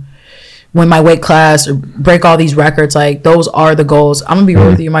win my weight class, or break all these records. Like those are the goals. I'm gonna be real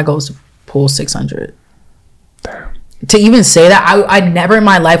with you. My goal is to pull 600. To even say that, I never in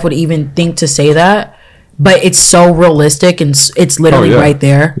my life would even think to say that, but it's so realistic, and it's literally right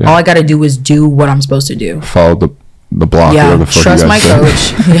there. All I got to do is do what I'm supposed to do. Follow the block. Yeah, the fuck trust my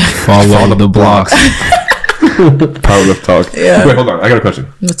coach. Follow the blocks. Power lift talk. Yeah. Wait, hold on. I got a question.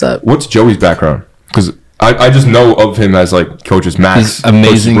 What's up? What's Joey's background? Because I just know of him as like coaches Max, He's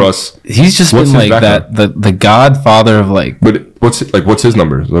amazing. Russ. He's just been like that, the godfather of like. But what's his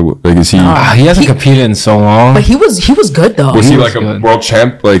numbers? Like is he? He hasn't competed in so long. But he was good though. Was he like a world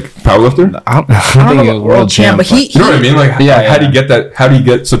champ, like powerlifter? I don't think a world champ, but he, you know what I mean? Like, how do you get that? How do you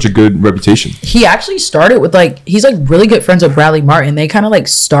get such a good reputation? He actually started with like he's like really good friends with Bradley Martin. They kind of like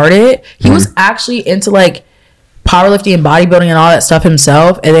started. He was actually into like powerlifting and bodybuilding and all that stuff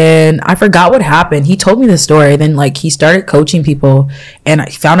himself, and then I forgot what happened. He told me the story. Then like he started coaching people, and I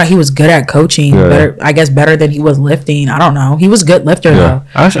found out he was good at coaching. I guess better than he was lifting. I don't know. He was a good lifter though.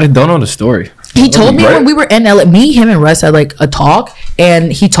 Actually, I don't know the story. He told me when we were in LA, me, him, and Russ had like a talk,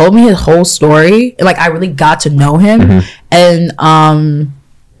 and he told me his whole story. And, like I really got to know him, and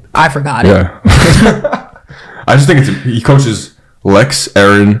I forgot it. I just think he coaches Lex,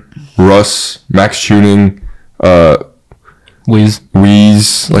 Aaron, Russ, Max Tuning, Wheeze,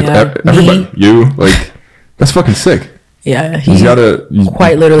 like everybody. You like that's fucking sick. Yeah, he's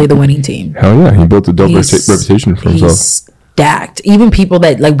quite literally the winning team. Hell yeah, he built a dope reputation for himself. He's stacked. Even people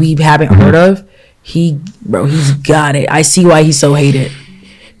that like we haven't heard of, he's got it. I see why he's so hated.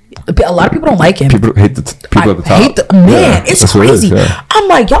 A lot of people don't like him. People hate the people at the top. It's crazy. I'm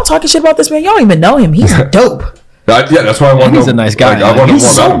like, y'all talking shit about this man. Y'all don't even know him. He's dope. That's why I want to know. He's a nice guy. Like, I want to know he's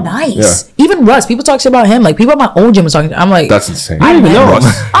more so about him. nice. Yeah. Even Russ, people talk shit about him. Like people at my own gym was talking. I'm like, that's insane. I don't even know him.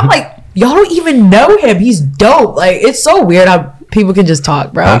 I'm like, y'all don't even know him. He's dope. Like it's so weird how people can just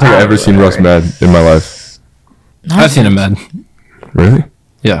talk, bro. I don't think I've ever seen Russ mad in my life. I've seen him mad. Really?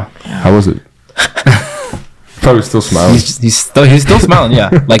 Yeah. How was it? Probably still smiling. He's still smiling.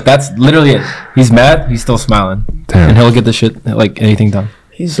 Yeah, like that's literally it. He's mad. He's still smiling. Damn. And he'll get the shit like anything done.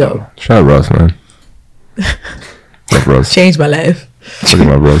 He's dope. Shout out Russ, man. Love Russ. Changed my life. Look at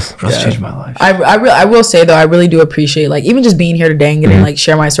my Russ. Russ changed my life. I will say though, I really do appreciate like even just being here today and getting like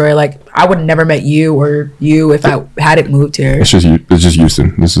share my story. Like I would have never met you or you if I hadn't moved here. It's just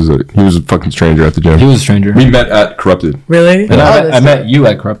Houston. He was a fucking stranger at the gym. He was a stranger. We met at Corrupted. Really? And I met you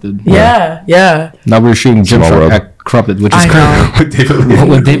at Corrupted. Yeah. Now we're shooting gym shot corrupted, which is I know. crazy.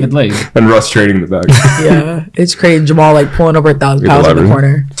 With David Lake. And Russ trading in the back. Yeah, it's crazy. Jamal like pulling over 1,000 pounds in the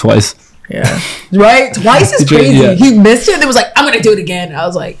corner. Twice. Yeah. Right? Twice is crazy. Yeah. He missed it and it was like, I'm going to do it again. I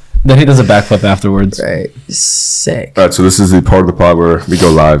was like. Then he does a backflip afterwards. Right. Sick. All right, so this is the part of the pod where we go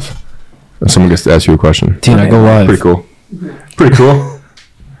live. And someone gets to ask you a question. Tina, go live. Pretty cool. Pretty cool.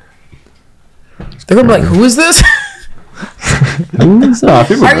 They're going to be like, who is this? Who is that?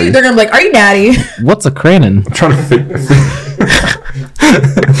 They're going to be like, are you Natty? What's a Cranon? I'm trying to think.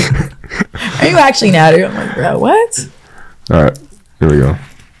 Are you actually Natty? I'm like, bro, what? All right, here we go.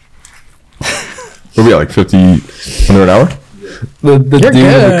 We'll be at like 50 under an hour. The dude in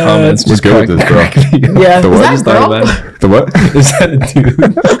the comments was good with this, bro. Yeah, the what? Is that girl? The what? Is that a dude?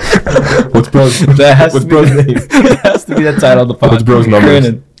 What's bro's? That has What's to bro's be name? That has to be the title of the podcast. What's bro's number?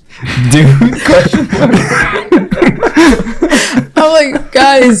 Dude, question mark. I'm like,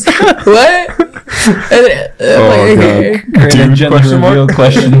 guys, what? Okay. Dude, gender reveal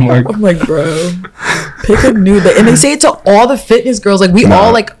question mark. I'm like, bro, pick a new. And they say it to all the fitness girls. Like we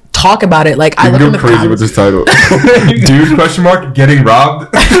all like talk about it. Like I look in the crazy with this title. Dude? Question mark? Getting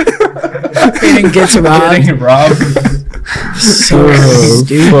robbed? Getting gets robbed. Getting robbed. So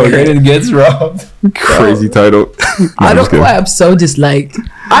stupid. Getting gets robbed. Crazy title. I don't know why I'm so disliked.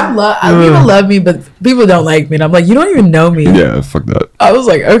 People love me, but people don't like me. And I'm like, you don't even know me. Yeah, fuck that. I was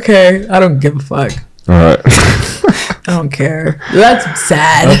like, okay, I don't give a fuck. All right. I don't care. That's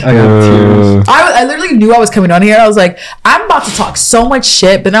sad. I got tears. I literally knew I was coming on here. I was like, I'm about to talk so much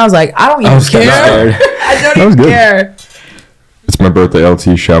shit, but then I was like, I don't even care. I don't even care. It's my birthday,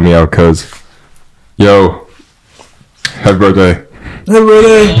 LT. Shout me out, cuz. Yo. Happy birthday. Happy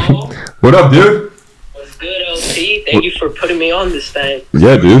birthday. What up, dude? What's good, LT? Thank you for putting me on this thing.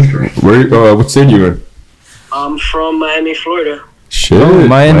 Yeah, dude. Where? What state you in? I'm from Miami, Florida. Shit,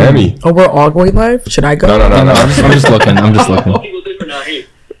 Miami. Oh, we're all going live? Should I go? No. I'm just looking. All people different out here.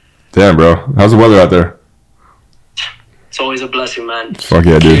 Damn, bro. How's the weather out there? It's always a blessing, man. Fuck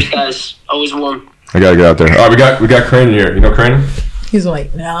yeah, dude. Cheers, guys. Always warm. I gotta get out there. All right, we got Cranon here. You know Cranon? He's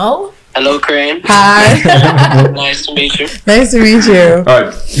like, no. Hello, Crane. Hi. Nice to meet you. Nice to meet you. All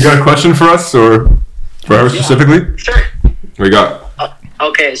right, you got a question for us or for her specifically? Sure. What you got?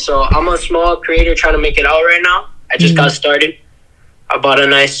 Okay, so I'm a small creator trying to make it out right now. I just got started. I bought a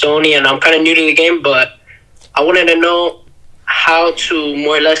nice Sony, and I'm kind of new to the game, but I wanted to know how to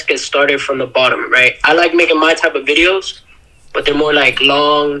more or less get started from the bottom, right? I like making my type of videos, but they're more like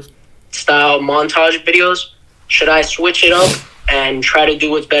long style montage videos. Should I switch it up and try to do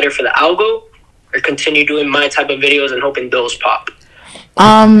what's better for the algo, or continue doing my type of videos and hoping those pop?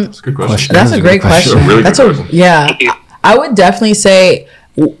 That's a good question. That's a great question. Really That's good question. Yeah. I would definitely say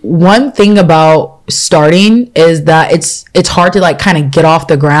one thing about starting is that it's hard to like kind of get off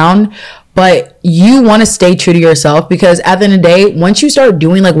the ground, but you want to stay true to yourself, because at the end of the day, once you start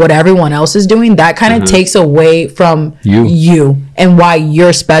doing like what everyone else is doing, that kind of takes away from you and why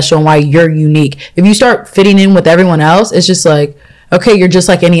you're special and why you're unique. If you start fitting in with everyone else, it's just like, okay, you're just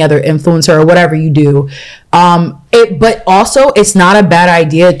like any other influencer or whatever you do. But also it's not a bad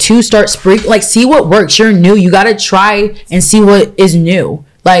idea to start see what works. You're new. You got to try and see what is new.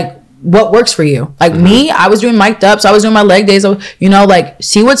 Like what works for you. Like me, I was doing mic'd up, so I was doing my leg days. Like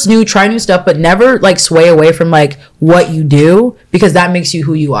see what's new, try new stuff, but never like sway away from like what you do, because that makes you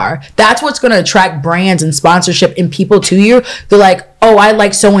who you are. That's what's going to attract brands and sponsorship and people to you. They're like, oh, I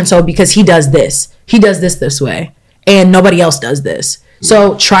like so-and-so because he does this. He does this way. And nobody else does this.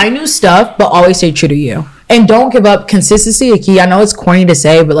 So try new stuff, but always stay true to you. And don't give up. Consistency is key. I know it's corny to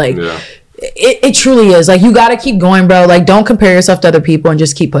say, but like it truly is. Like you got to keep going, bro. Like don't compare yourself to other people and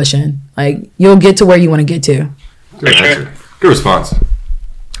just keep pushing. Like you'll get to where you want to get to. Good answer. Good response.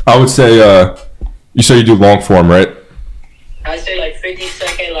 I would say you say you do long form, right? I say like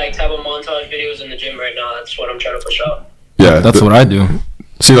 50-second like type of montage videos in the gym right now. That's what I'm trying to push out. Yeah, that's what I do.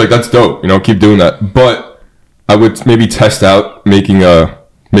 See, like that's dope. Keep doing that. But I would maybe test out making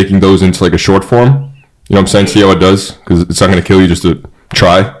those into like a short form. You know what I'm saying? See how it does, because it's not going to kill you just to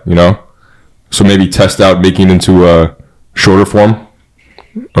try, So maybe test out making it into a shorter form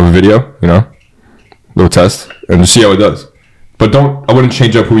of a video, little test, and just see how it does. But I wouldn't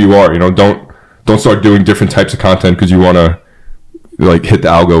change up who you are, Don't start doing different types of content because you want to like hit the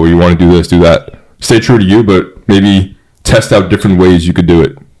algo or you want to do this, do that. Stay true to you, but maybe test out different ways you could do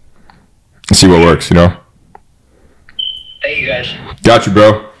it and see what works, Thank you, guys. Got you,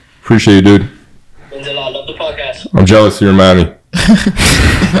 bro. Appreciate you, dude. Means a lot. Love the podcast. I'm jealous you're in Miami.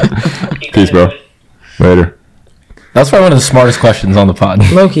 Peace, bro. Later. That's probably one of the smartest questions on the pod.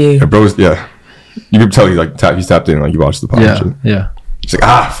 Low-key. Yeah, bro. Yeah. You can tell he's tapped in, like you watched the pod. Yeah. She's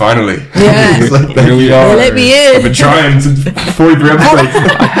like, finally. Yeah. Here we are. Let me in. I've been trying since 43 episodes.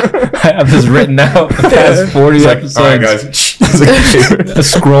 I have this written out the past 40 episodes. All right, guys. It's like, A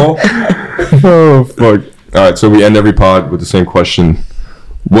scroll. oh, fuck. All right, so we end every pod with the same question.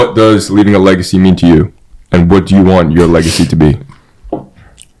 What does leaving a legacy mean to you? And what do you want your legacy to be?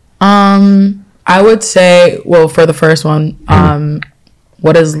 I would say, well, for the first one,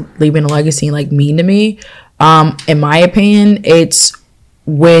 what does leaving a legacy like mean to me? In my opinion, it's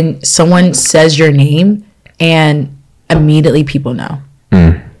when someone says your name and immediately people know.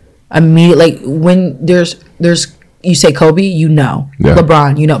 Immediately, like when there's you say Kobe, you know. Yeah.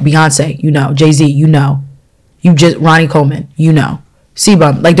 LeBron, you know. Beyonce, you know. Jay-Z, you know. Ronnie Coleman, you know.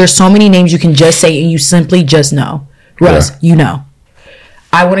 C-Bum, like there's so many names you can just say and you simply just know. Russ, you know.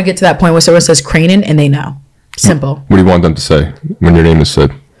 I want to get to that point where someone says Cranon and they know. Simple. What do you want them to say when your name is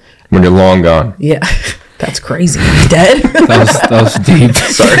said? When you're long gone? Yeah. That's crazy. Dead? That was deep.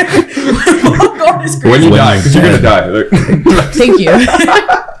 Sorry. When you die, because you're going to die. Thank you.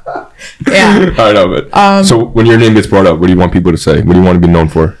 Yeah. I know, but so when your name gets brought up, what do you want people to say? What do you want to be known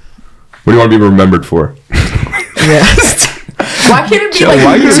for? What do you want to be remembered for? Yeah. Why can't it be like...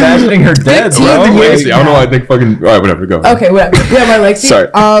 Why are you imagining her dead, bro? I don't know why I think fucking... All right, whatever, go. Okay, whatever. Yeah, my legacy. Sorry.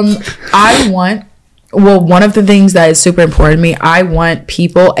 I want... Well, one of the things that is super important to me, I want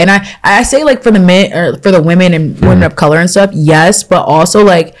people... And I say like for the men or for the women and women of color and stuff, yes. But also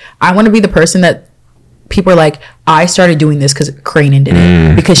like, I want to be the person that people are like, I started doing this because Cranon did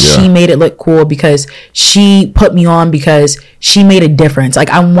it. Because she made it look cool. Because she put me on. Because she made a difference. Like,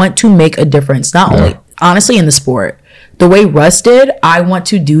 I want to make a difference. Not only... Honestly, in the sport. The way Russ did, I want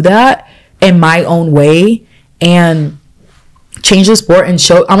to do that in my own way and change the sport and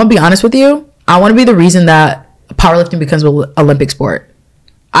show. I'm gonna be honest with you. I want to be the reason that powerlifting becomes an Olympic sport.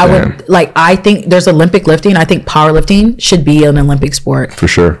 I think there's Olympic lifting. I think powerlifting should be an Olympic sport For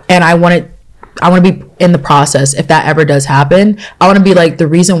sure. and I want to be in the process. If that ever does happen, I want to be like, the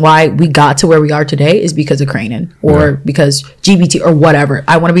reason why we got to where we are today is because of Cranon or because GBT or whatever.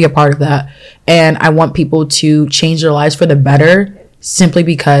 I want to be a part of that. And I want people to change their lives for the better simply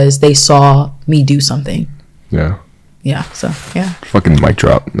because they saw me do something. Yeah. Yeah. So, yeah. Fucking mic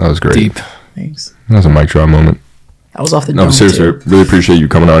drop. That was great. Deep. Thanks. That was a mic drop moment. That was off the No, dome, seriously, too. really appreciate you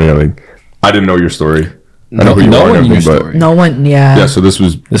coming on here. Like, I didn't know your story. I know who you are and everything, but No one, yeah. So this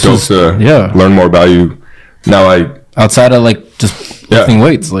was dope to learn more about you. Now outside of like just lifting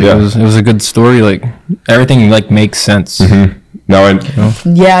weights, like it was a good story. Like everything like makes sense. Now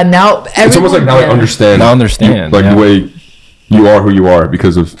yeah. Now it's almost like now I understand. Now I understand, the way you are who you are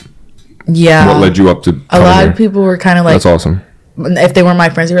because of what led you up to. A lot of people were kind of like, that's awesome. If they weren't my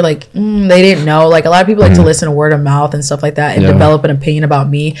friends, they were like, they didn't know. Like, a lot of people like to listen to word of mouth and stuff like that and develop an opinion about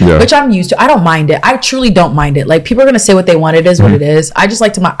me, which I'm used to. I don't mind it. I truly don't mind it. Like, people are going to say what they want. It is what it is. I just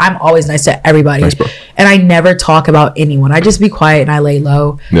like to, I'm always nice to everybody. Thanks, bro. And I never talk about anyone. I just be quiet and I lay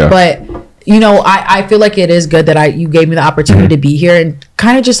low. Yeah. But, you know, I feel like it is good that you gave me the opportunity to be here and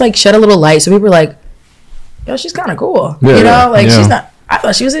kind of just like shed a little light. So people were like, yo, she's kind of cool. Yeah, you know, like yeah. she's not. I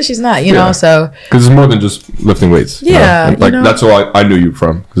thought she was it. She's not, you know, so. Because it's more than just lifting weights. Yeah. You know? Like, that's all I knew you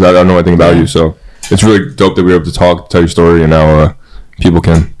from. Because I don't know anything about you. So it's really dope that we were able to talk, tell your story, and now people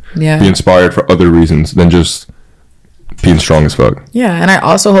can be inspired for other reasons than just being strong as fuck. Yeah. And I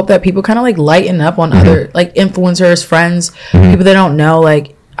also hope that people kind of like lighten up on other like influencers, friends, people they don't know.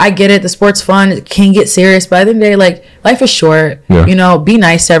 Like, I get it. The sport's fun. It can get serious. But at the end of the day, like, life is short. Yeah. You know, be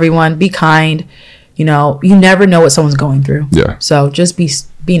nice to everyone. Be kind. You know, you never know what someone's going through. Yeah. So just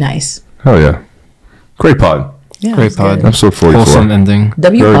be nice. Hell yeah. Great pod. Yeah. Great pod. Episode 44. Wholesome ending.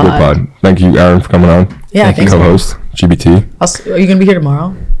 Very good pod. Thank you, Aaron, for coming on. Yeah. Thank you, co-host, GBT. Are you going to be here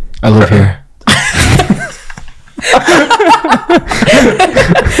tomorrow? I live here.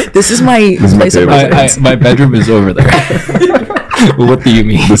 This is my place of table. residence. My bedroom is over there. What do you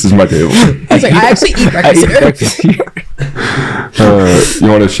mean? This is my table. I was like, I actually eat I eat breakfast here. breakfast here.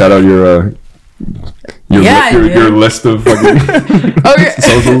 You want to shout out your list of fucking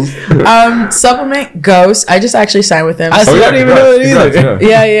socials? Supplement Ghost. I just actually signed with him. I didn't even know it either.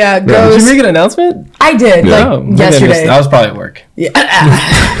 Yeah. Ghost. Did you make an announcement? I did. Yeah. Like yesterday. I was probably at work. Yeah.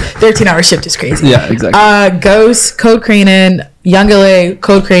 13-hour shift is crazy. Yeah, exactly. Ghost, Code Cranon, Young LA,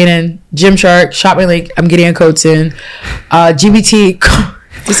 Code Cranon, Gymshark, shop my link. I'm getting a code soon. GBT.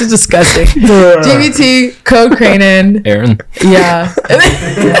 This is disgusting. GBT, Code Cranon. Aaron. Yeah.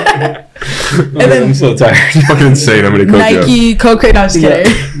 And then I'm so tired. It's fucking insane how many codes Nike, Code Cranon. I'm just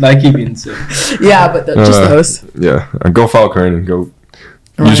kidding. Nike being sick. Yeah, but just those. Yeah. Go follow Cranon. Go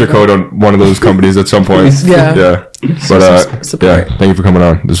user code on one of those companies at some point. Yeah. But Support. thank you for coming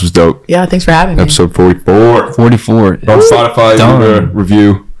on. This was dope. Yeah, thanks for having me. Episode 44. 44. On Spotify, leave a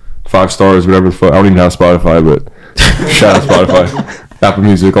review, 5 stars, whatever the fuck. I don't even have Spotify, but shout out Spotify, Apple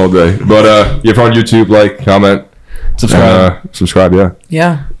Music all day. But if you're on YouTube, like, comment, subscribe.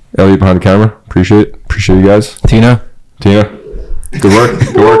 Yeah. Elliot behind the camera. Appreciate you guys. Tina. Good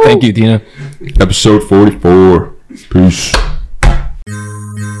work. Thank you, Tina. Episode 44. Peace.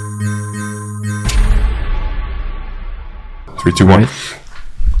 Three, two, one.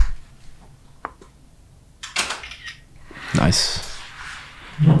 Nice.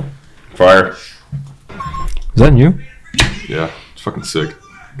 Fire. Is that new? Yeah, it's fucking sick.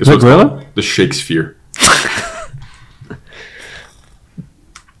 Is that Gorilla? The Shakespeare.